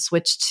 Beyond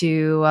switched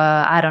to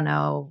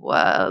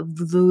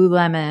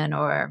Lululemon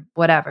or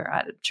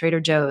whatever, Trader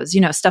Joe's,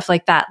 stuff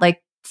like that.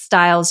 Like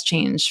styles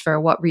changed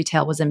for what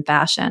retail was in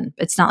fashion.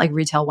 It's not like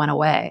retail went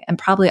away, and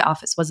probably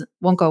office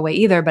won't go away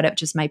either, but it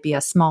just might be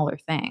a smaller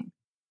thing.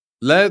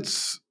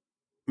 Let's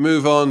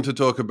move on to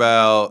talk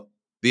about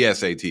the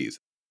SATs.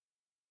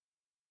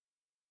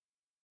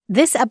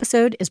 This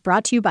episode is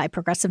brought to you by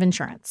Progressive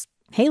Insurance.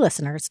 Hey,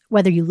 listeners,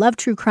 whether you love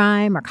true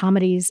crime or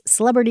comedies,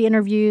 celebrity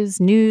interviews,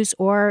 news,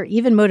 or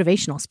even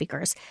motivational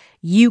speakers,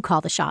 you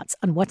call the shots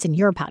on what's in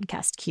your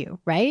podcast queue,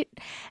 right?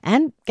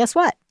 And guess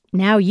what?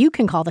 Now you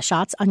can call the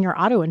shots on your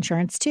auto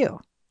insurance, too.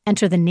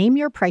 Enter the Name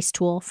Your Price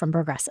tool from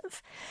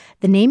Progressive.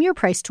 The Name Your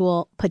Price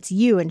tool puts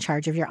you in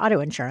charge of your auto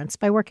insurance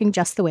by working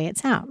just the way it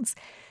sounds.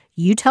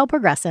 You tell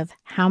Progressive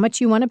how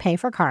much you want to pay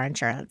for car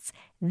insurance.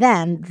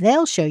 Then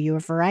they'll show you a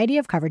variety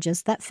of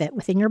coverages that fit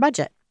within your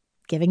budget,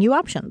 giving you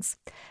options.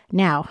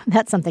 Now,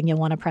 that's something you'll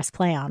want to press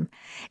play on.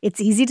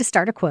 It's easy to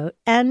start a quote,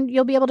 and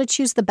you'll be able to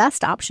choose the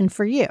best option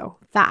for you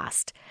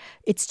fast.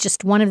 It's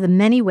just one of the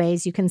many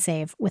ways you can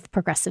save with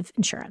Progressive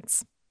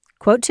Insurance.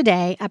 Quote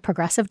today at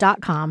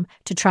Progressive.com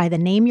to try the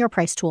Name Your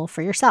Price tool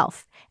for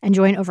yourself and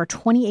join over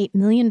 28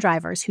 million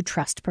drivers who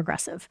trust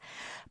Progressive.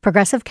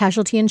 Progressive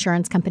Casualty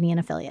Insurance Company and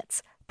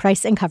Affiliates.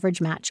 Price and coverage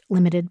match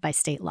limited by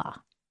state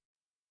law.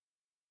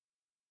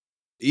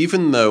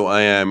 Even though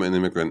I am an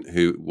immigrant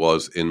who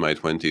was in my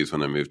 20s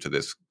when I moved to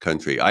this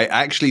country, I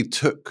actually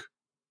took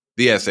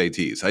the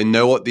SATs. I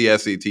know what the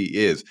SAT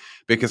is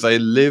because I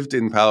lived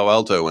in Palo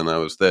Alto when I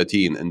was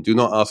 13. And do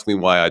not ask me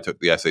why I took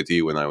the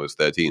SAT when I was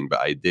 13, but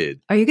I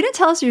did. Are you going to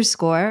tell us your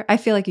score? I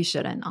feel like you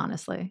shouldn't,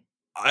 honestly.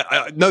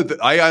 I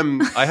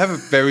have a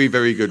very,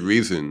 very good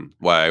reason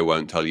why I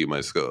won't tell you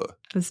my score.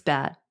 It's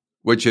bad.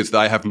 Which is that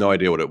I have no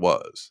idea what it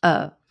was.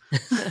 Oh.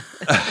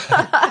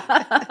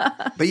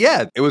 But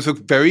yeah, it was a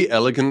very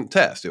elegant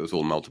test. It was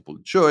all multiple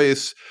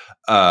choice.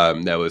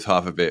 There was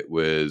half of it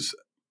was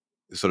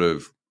sort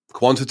of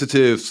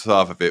quantitative,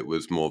 half of it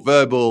was more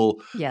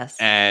verbal. Yes.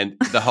 And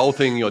the whole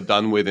thing you're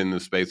done with in the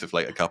space of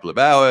like a couple of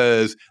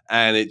hours,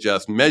 and it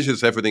just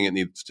measures everything it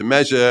needs to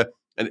measure.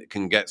 and it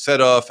can get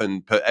set off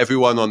and put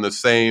everyone on the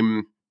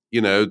same,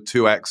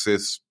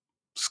 2-axis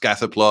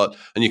scatter plot,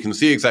 and you can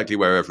see exactly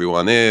where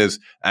everyone is,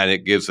 and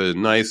it gives a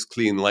nice,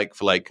 clean,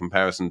 like-for-like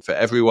comparison for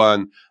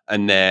everyone.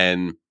 And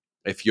then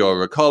if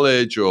you're a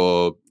college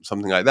or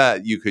something like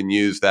that, you can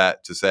use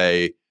that to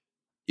say,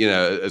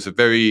 as a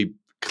very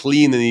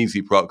clean and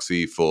easy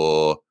proxy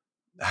for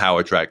how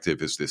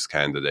attractive is this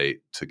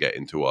candidate to get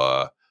into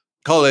our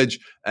college.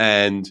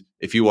 And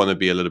if you want to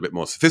be a little bit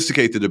more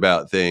sophisticated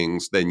about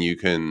things, then you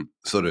can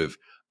sort of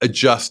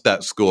adjust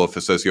that score for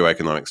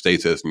socioeconomic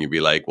status. And you'd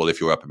be like, well,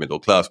 if you're upper middle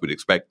class, we'd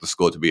expect the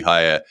score to be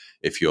higher.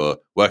 If you're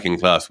working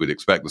class, we'd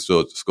expect the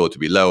score to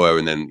be lower.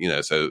 And then,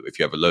 so if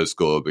you have a low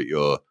score, but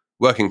you're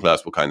working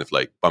class, we'll kind of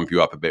like bump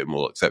you up a bit and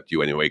we'll accept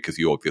you anyway, because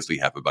you obviously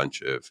have a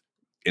bunch of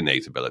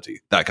innate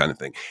ability, that kind of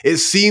thing. It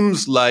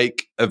seems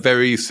like a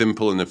very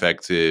simple and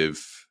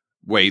effective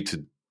way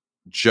to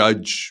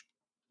judge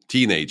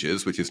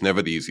teenagers, which is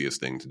never the easiest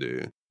thing to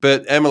do.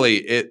 But Emily,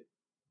 it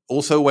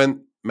also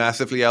went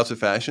massively out of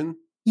fashion.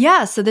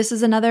 Yeah, so this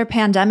is another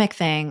pandemic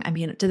thing. I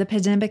mean, do the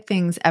pandemic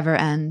things ever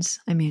end?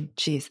 I mean,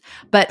 geez.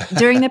 But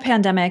during the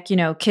pandemic,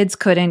 kids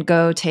couldn't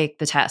go take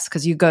the test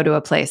because you go to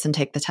a place and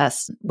take the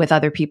test with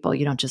other people.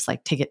 You don't just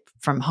like take it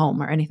from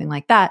home or anything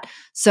like that.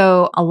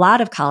 So a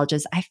lot of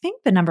colleges, I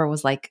think the number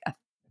was like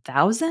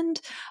 1,000,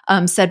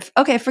 said,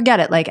 okay, forget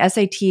it. Like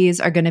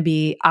SATs are going to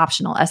be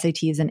optional,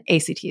 SATs and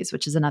ACTs,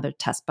 which is another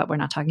test, but we're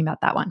not talking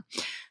about that one.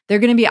 They're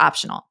going to be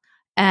optional.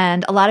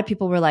 And a lot of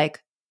people were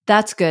like,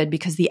 that's good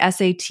because the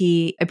SAT,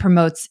 it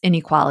promotes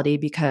inequality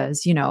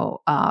because,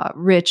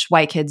 rich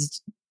white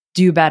kids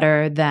do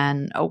better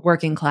than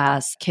working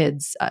class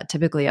kids,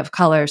 typically of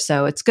color.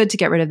 So it's good to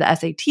get rid of the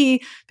SAT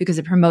because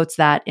it promotes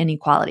that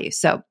inequality.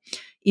 So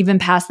even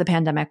past the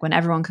pandemic, when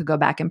everyone could go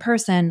back in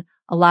person,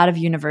 a lot of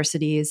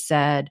universities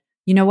said,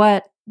 you know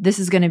what, this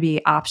is going to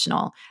be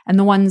optional. And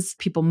the ones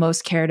people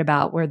most cared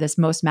about where this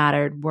most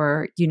mattered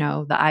were,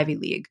 the Ivy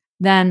League.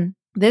 Then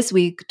this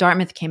week,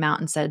 Dartmouth came out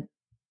and said,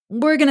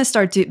 we're going to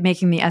start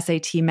making the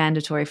SAT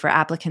mandatory for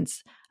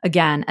applicants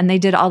again. And they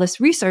did all this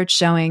research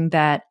showing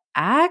that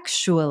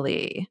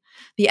actually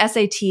the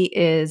SAT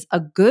is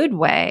a good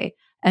way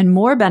and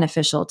more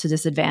beneficial to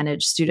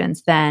disadvantaged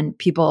students than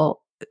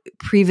people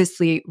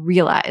previously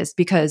realized,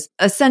 because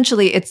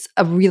essentially it's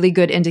a really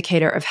good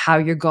indicator of how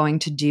you're going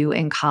to do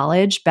in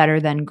college, better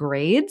than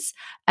grades.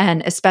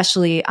 And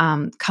especially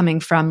coming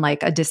from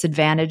like a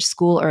disadvantaged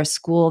school or a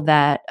school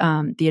that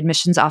the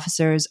admissions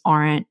officers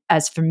aren't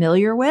as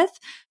familiar with.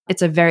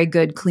 It's a very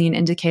good, clean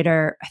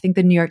indicator. I think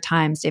the New York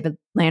Times, David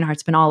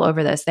Leonhardt's been all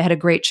over this. They had a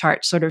great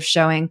chart sort of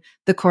showing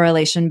the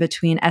correlation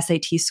between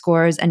SAT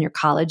scores and your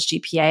college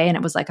GPA. And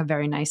it was like a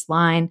very nice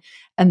line.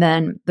 And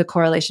then the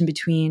correlation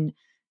between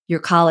your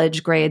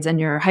college grades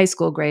and your high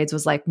school grades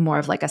was like more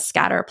of like a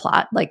scatter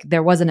plot. Like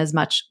there wasn't as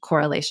much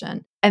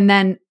correlation. And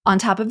then on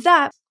top of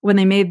that, when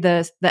they made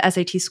the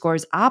SAT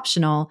scores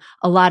optional,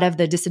 a lot of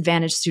the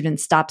disadvantaged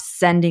students stopped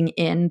sending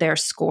in their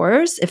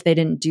scores if they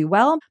didn't do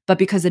well. But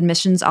because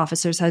admissions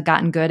officers had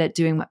gotten good at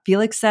doing what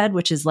Felix said,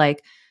 which is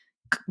like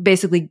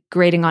basically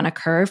grading on a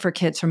curve for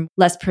kids from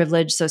less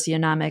privileged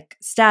socioeconomic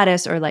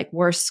status or like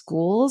worse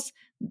schools,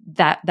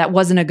 that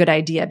wasn't a good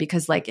idea,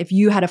 because like if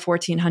you had a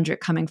 1,400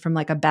 coming from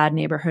like a bad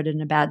neighborhood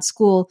in a bad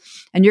school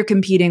and you're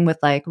competing with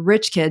like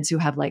rich kids who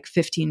have like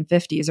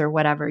 1550s or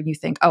whatever, you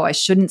think, oh, I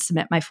shouldn't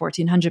submit my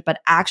 1,400,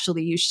 but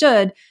actually you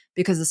should,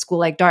 because a school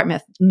like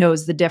Dartmouth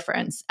knows the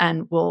difference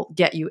and will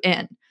get you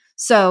in.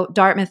 So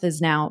Dartmouth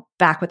is now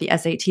back with the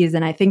SATs,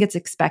 and I think it's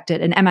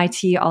expected, and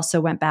MIT also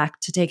went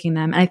back to taking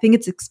them, and I think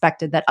it's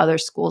expected that other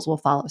schools will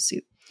follow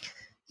suit.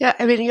 Yeah,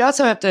 I mean, you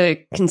also have to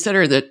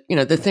consider that,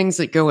 the things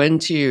that go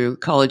into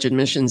college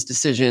admissions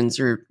decisions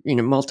are,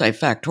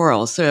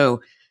 multifactorial.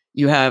 So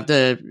you have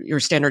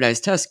your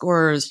standardized test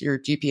scores, your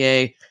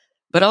GPA,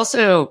 but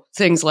also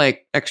things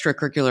like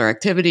extracurricular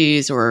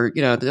activities, or,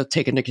 they'll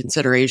take into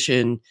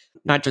consideration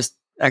not just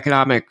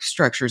economic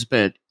structures,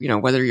 but,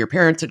 whether your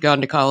parents had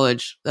gone to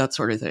college, that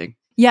sort of thing.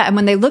 Yeah. And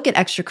when they look at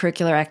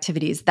extracurricular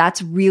activities,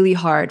 that's really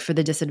hard for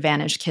the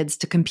disadvantaged kids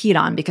to compete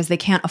on, because they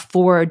can't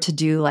afford to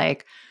do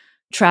like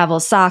travel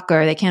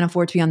soccer. They can't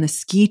afford to be on the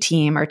ski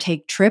team or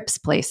take trips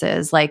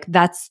places. Like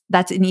that's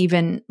an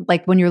even,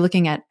 like when you're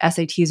looking at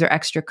SATs or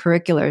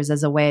extracurriculars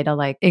as a way to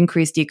like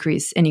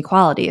decrease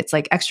inequality, it's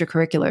like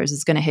extracurriculars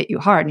is going to hit you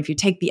hard. And if you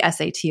take the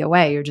SAT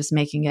away, you're just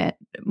making it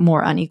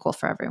more unequal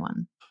for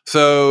everyone.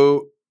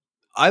 So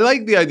I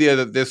like the idea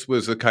that this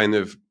was a kind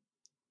of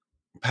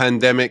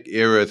pandemic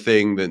era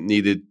thing that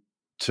needed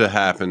to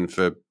happen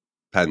for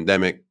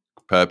pandemic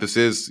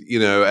purposes.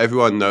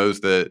 Everyone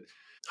knows that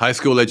high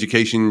school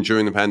education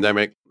during the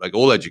pandemic, like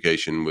all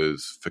education,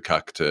 was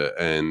fakakta,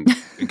 and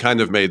it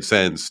kind of made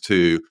sense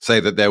to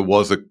say that there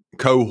was a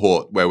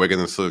cohort where we're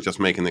going to sort of just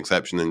make an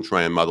exception and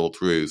try and muddle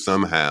through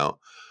somehow.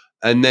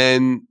 And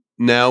then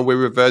now we're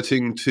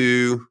reverting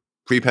to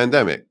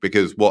pre-pandemic,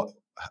 because what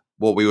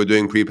we were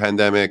doing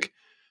pre-pandemic,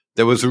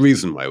 there was a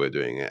reason why we're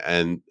doing it,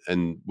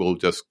 and we'll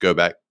just go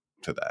back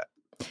to that.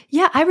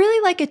 Yeah, I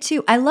really like it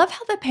too. I love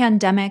how the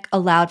pandemic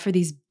allowed for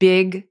these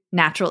big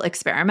natural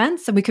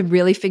experiments so we could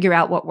really figure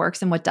out what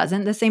works and what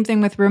doesn't. The same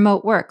thing with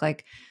remote work.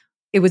 Like,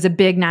 it was a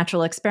big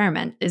natural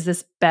experiment. Is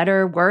this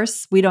better,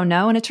 worse? We don't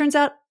know. And it turns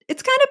out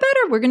it's kind of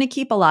better. We're going to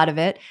keep a lot of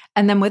it.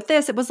 And then with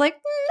this, it was like,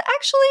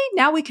 actually,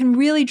 now we can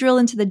really drill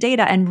into the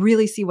data and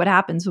really see what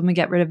happens when we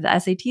get rid of the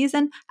SATs.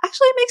 And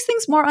actually, it makes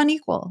things more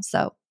unequal.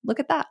 So look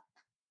at that.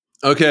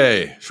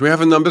 Okay. Should we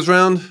have a numbers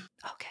round?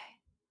 Okay.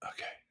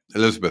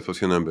 Elizabeth,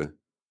 what's your number?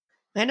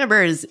 My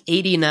number is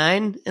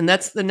 89, and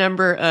that's the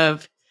number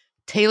of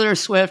Taylor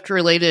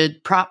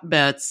Swift-related prop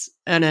bets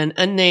on an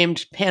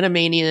unnamed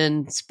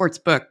Panamanian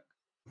sportsbook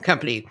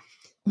company.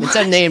 It's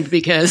unnamed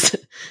because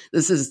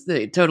this is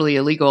totally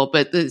illegal,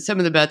 but some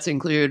of the bets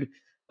include,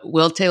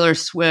 will Taylor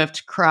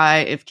Swift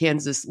cry if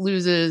Kansas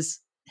loses?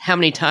 How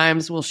many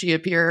times will she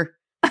appear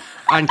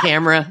on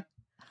camera?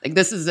 Like,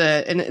 this is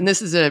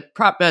a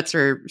prop bets,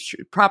 or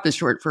prop is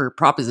short for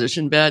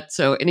proposition bet.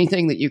 So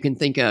anything that you can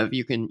think of,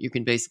 you can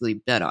basically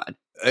bet on.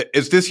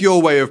 Is this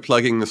your way of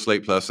plugging the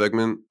Slate Plus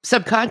segment?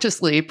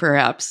 Subconsciously,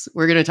 perhaps.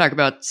 We're going to talk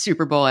about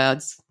Super Bowl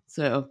ads.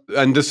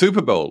 And the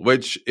Super Bowl,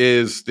 which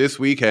is this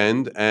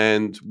weekend,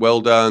 and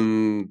well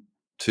done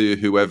to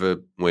whoever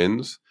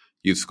wins.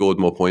 You've scored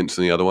more points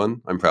than the other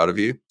one. I'm proud of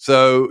you.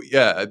 So,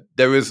 yeah,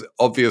 there is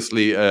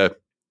obviously a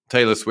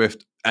Taylor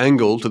Swift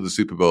angle to the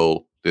Super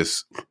Bowl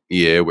this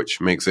year, which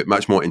makes it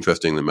much more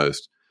interesting than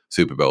most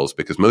Super Bowls,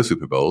 because most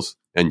Super Bowls,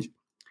 and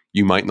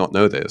you might not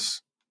know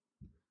this,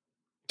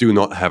 do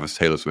not have a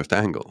Taylor Swift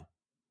angle.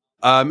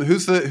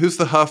 Who's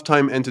the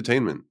halftime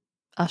entertainment?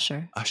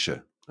 Usher.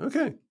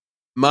 Okay.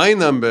 My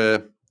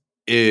number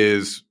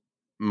is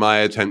my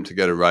attempt to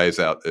get a rise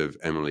out of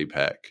Emily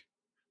Peck,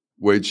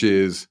 which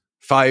is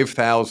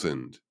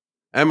 5,000.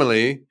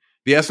 Emily,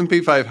 the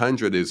S&P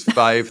 500 is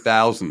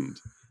 5,000.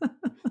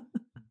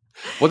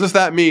 What does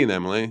that mean,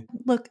 Emily?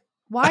 Look,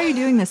 why are you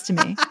doing this to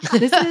me?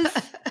 This is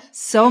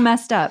so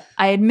messed up.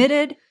 I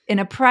admitted in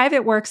a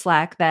private work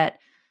Slack that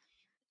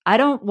I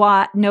don't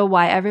know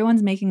why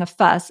everyone's making a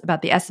fuss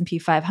about the S&P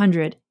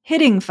 500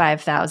 hitting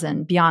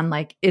 5,000 beyond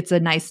like it's a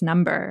nice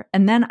number.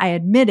 And then I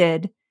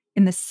admitted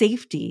in the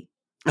safety,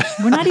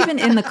 we're not even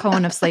in the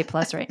cone of Slate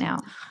Plus right now.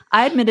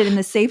 I admitted in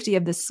the safety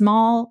of this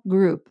small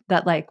group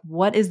that like,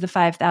 what is the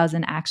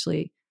 5,000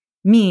 actually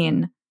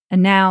mean?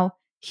 And now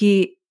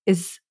he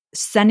is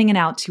sending it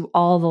out to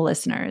all the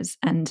listeners,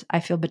 and I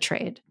feel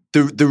betrayed.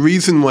 The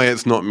reason why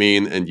it's not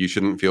mean and you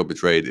shouldn't feel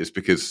betrayed is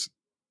because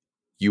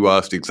you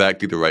asked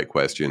exactly the right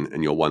question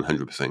and you're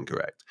 100%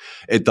 correct.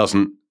 It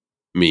doesn't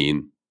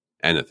mean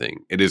anything.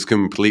 It is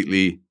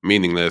completely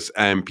meaningless,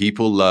 and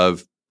people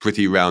love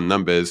pretty round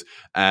numbers.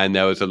 And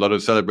there was a lot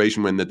of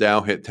celebration when the Dow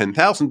hit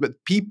 10,000,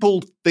 but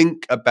people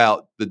think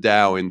about the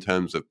Dow in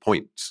terms of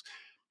points.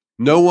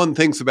 No one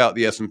thinks about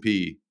the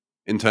S&P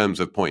in terms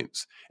of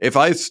points. If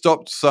I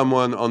stopped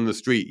someone on the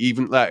street,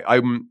 even like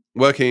I'm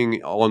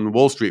working on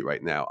Wall Street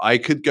right now, I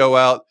could go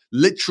out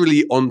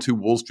literally onto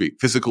Wall Street,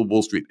 physical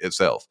Wall Street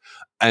itself,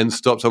 and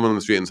stop someone on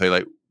the street and say,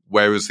 like,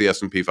 where is the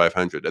S&P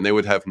 500? And they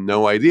would have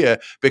no idea,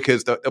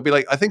 because they'll be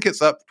like, I think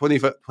it's up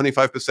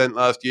 25%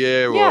 last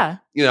year. Or,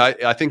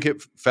 I think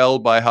it fell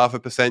by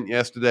 0.5%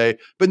 yesterday.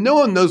 But no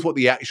one knows what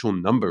the actual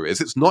number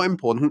is. It's not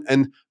important.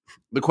 And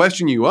the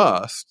question you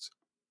asked,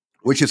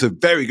 which is a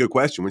very good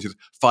question, which is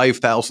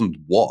 5,000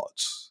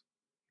 watts,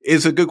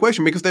 is a good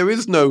question, because there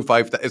is no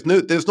 5,000. It's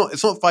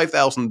not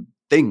 5,000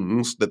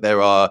 things that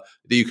there are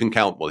that you can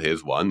count. Well,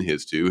 here's 1,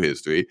 here's 2, here's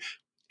 3.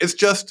 It's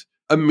just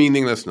a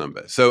meaningless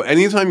number. So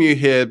anytime you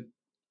hear,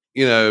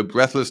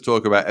 breathless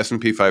talk about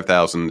S&P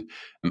 5,000,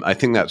 I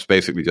think that's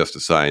basically just a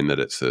sign that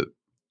it's a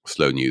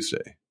slow news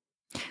day.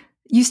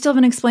 You still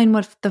haven't explained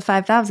what the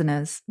 5,000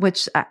 is,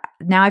 which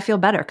now I feel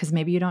better because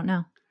maybe you don't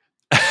know.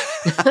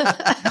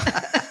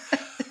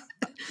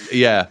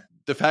 Yeah.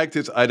 The fact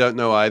is, I don't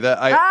know either.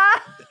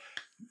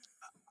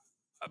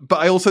 But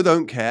I also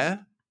don't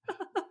care.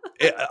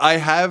 I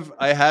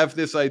have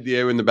this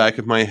idea in the back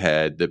of my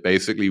head that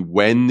basically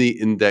when the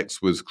index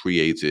was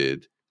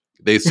created,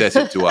 they set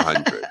it to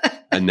 100,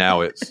 and now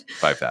it's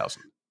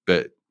 5,000.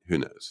 But who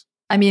knows?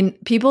 I mean,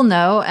 people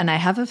know, and I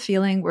have a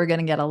feeling we're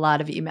going to get a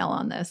lot of email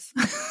on this.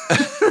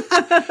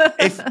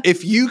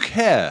 If you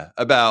care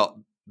about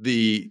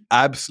the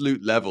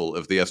absolute level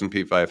of the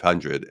S&P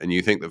 500 and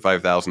you think that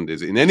 5,000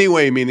 is in any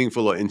way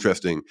meaningful or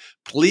interesting,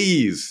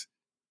 please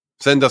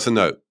send us a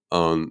note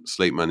on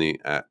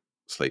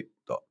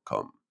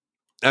slatemoney@slate.com.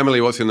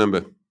 Emily, what's your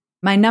number?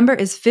 My number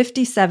is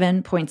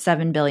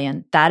 57.7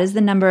 billion. That is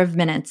the number of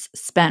minutes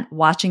spent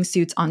watching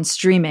Suits on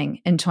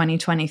streaming in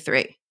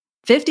 2023.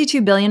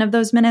 52 billion of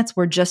those minutes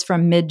were just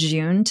from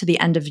mid-June to the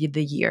end of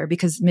the year,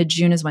 because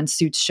mid-June is when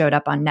Suits showed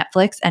up on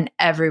Netflix and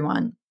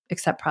everyone,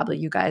 except probably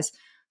you guys,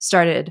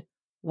 started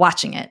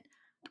watching it.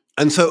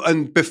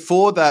 And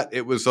before that,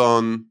 it was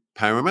on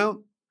Paramount?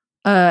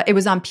 It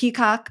was on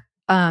Peacock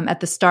at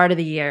the start of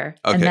the year,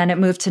 okay. And then it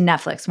moved to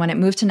Netflix. When it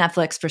moved to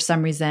Netflix, for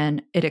some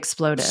reason, it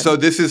exploded. So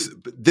this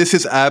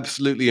is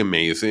absolutely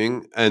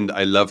amazing, and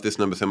I love this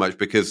number so much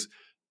because,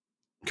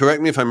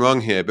 correct me if I'm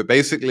wrong here, but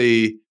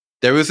basically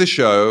there is a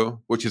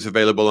show which is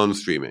available on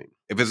streaming.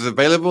 If it's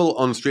available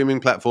on streaming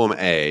platform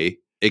A,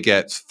 it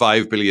gets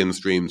 5 billion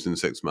streams in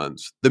 6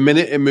 months. The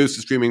minute it moves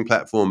to streaming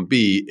platform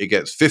B, it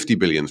gets 50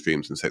 billion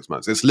streams in 6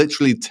 months. It's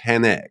literally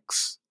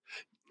 10x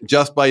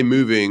just by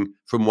moving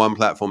from one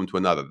platform to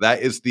another.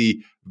 That is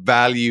the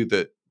value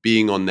that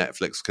being on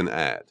Netflix can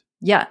add.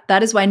 Yeah,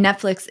 that is why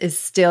Netflix is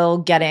still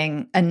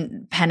getting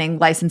and penning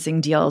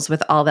licensing deals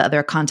with all the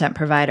other content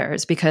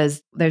providers,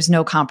 because there's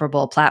no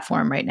comparable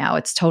platform right now.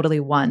 It's totally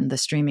won the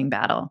streaming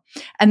battle.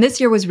 And this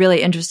year was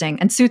really interesting.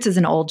 And Suits is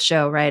an old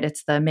show, right?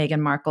 It's the Meghan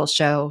Markle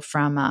show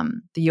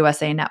from the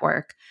USA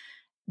Network.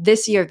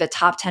 This year, the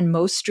top 10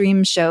 most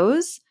streamed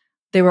shows,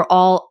 they were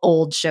all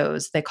old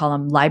shows. They call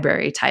them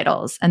library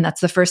titles. And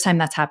that's the first time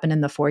that's happened in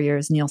the 4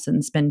 years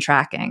Nielsen's been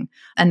tracking.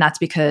 And that's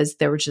because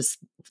there was just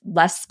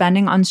less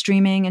spending on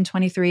streaming in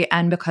 23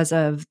 and because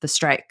of the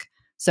strike.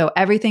 So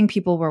everything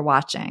people were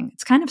watching,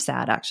 it's kind of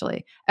sad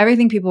actually.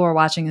 Everything people were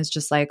watching is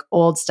just like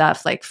old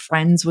stuff, like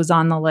Friends was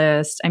on the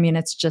list. I mean,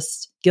 it's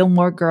just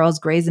Gilmore Girls,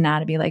 Grey's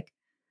Anatomy. Like,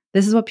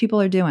 this is what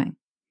people are doing.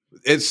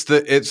 It's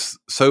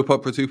soap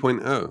opera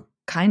 2.0.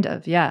 Kind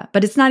of, yeah.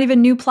 But it's not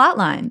even new plot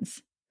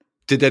lines.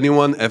 Did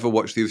anyone ever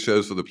watch these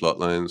shows for the plot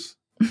lines?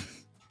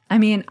 I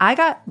mean, I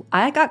got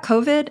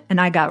COVID and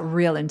I got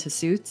real into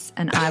Suits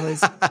and I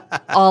was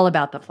all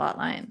about the plot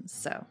lines.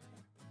 So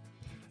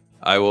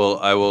I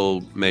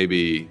will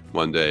maybe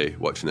one day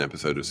watch an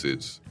episode of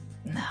Suits.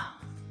 No,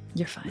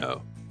 you're fine.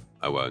 No,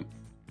 I won't.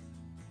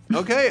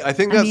 Okay, I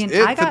think that's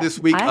for this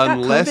week.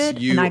 Unless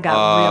you and I got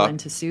are real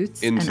into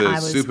Suits into and I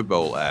was Super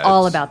Bowl ads,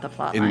 all about the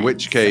plot in lines,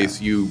 which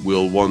case you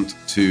will want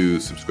to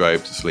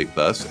subscribe to Slate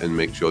Plus and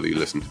make sure that you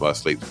listen to our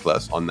Slate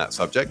Plus on that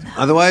subject.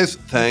 Otherwise,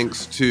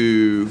 thanks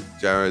to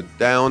Jared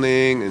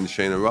Downing and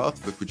Shayna Roth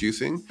for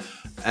producing,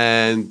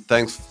 and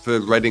thanks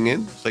for writing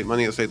in,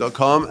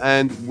 slatemoney@slate.com,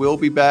 and we'll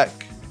be back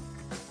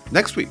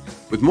next week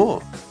with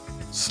more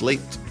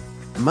Slate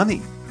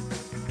Money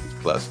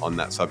Plus on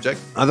that subject.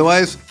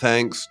 Otherwise,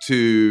 thanks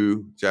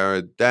to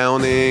Jared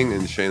Downing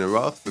and Shayna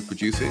Roth for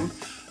producing,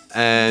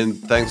 and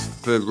thanks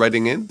for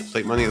writing in,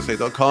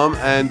 slatemoney@slate.com,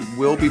 and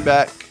we'll be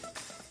back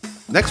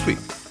next week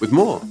with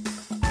more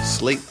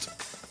Slate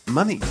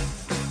Money.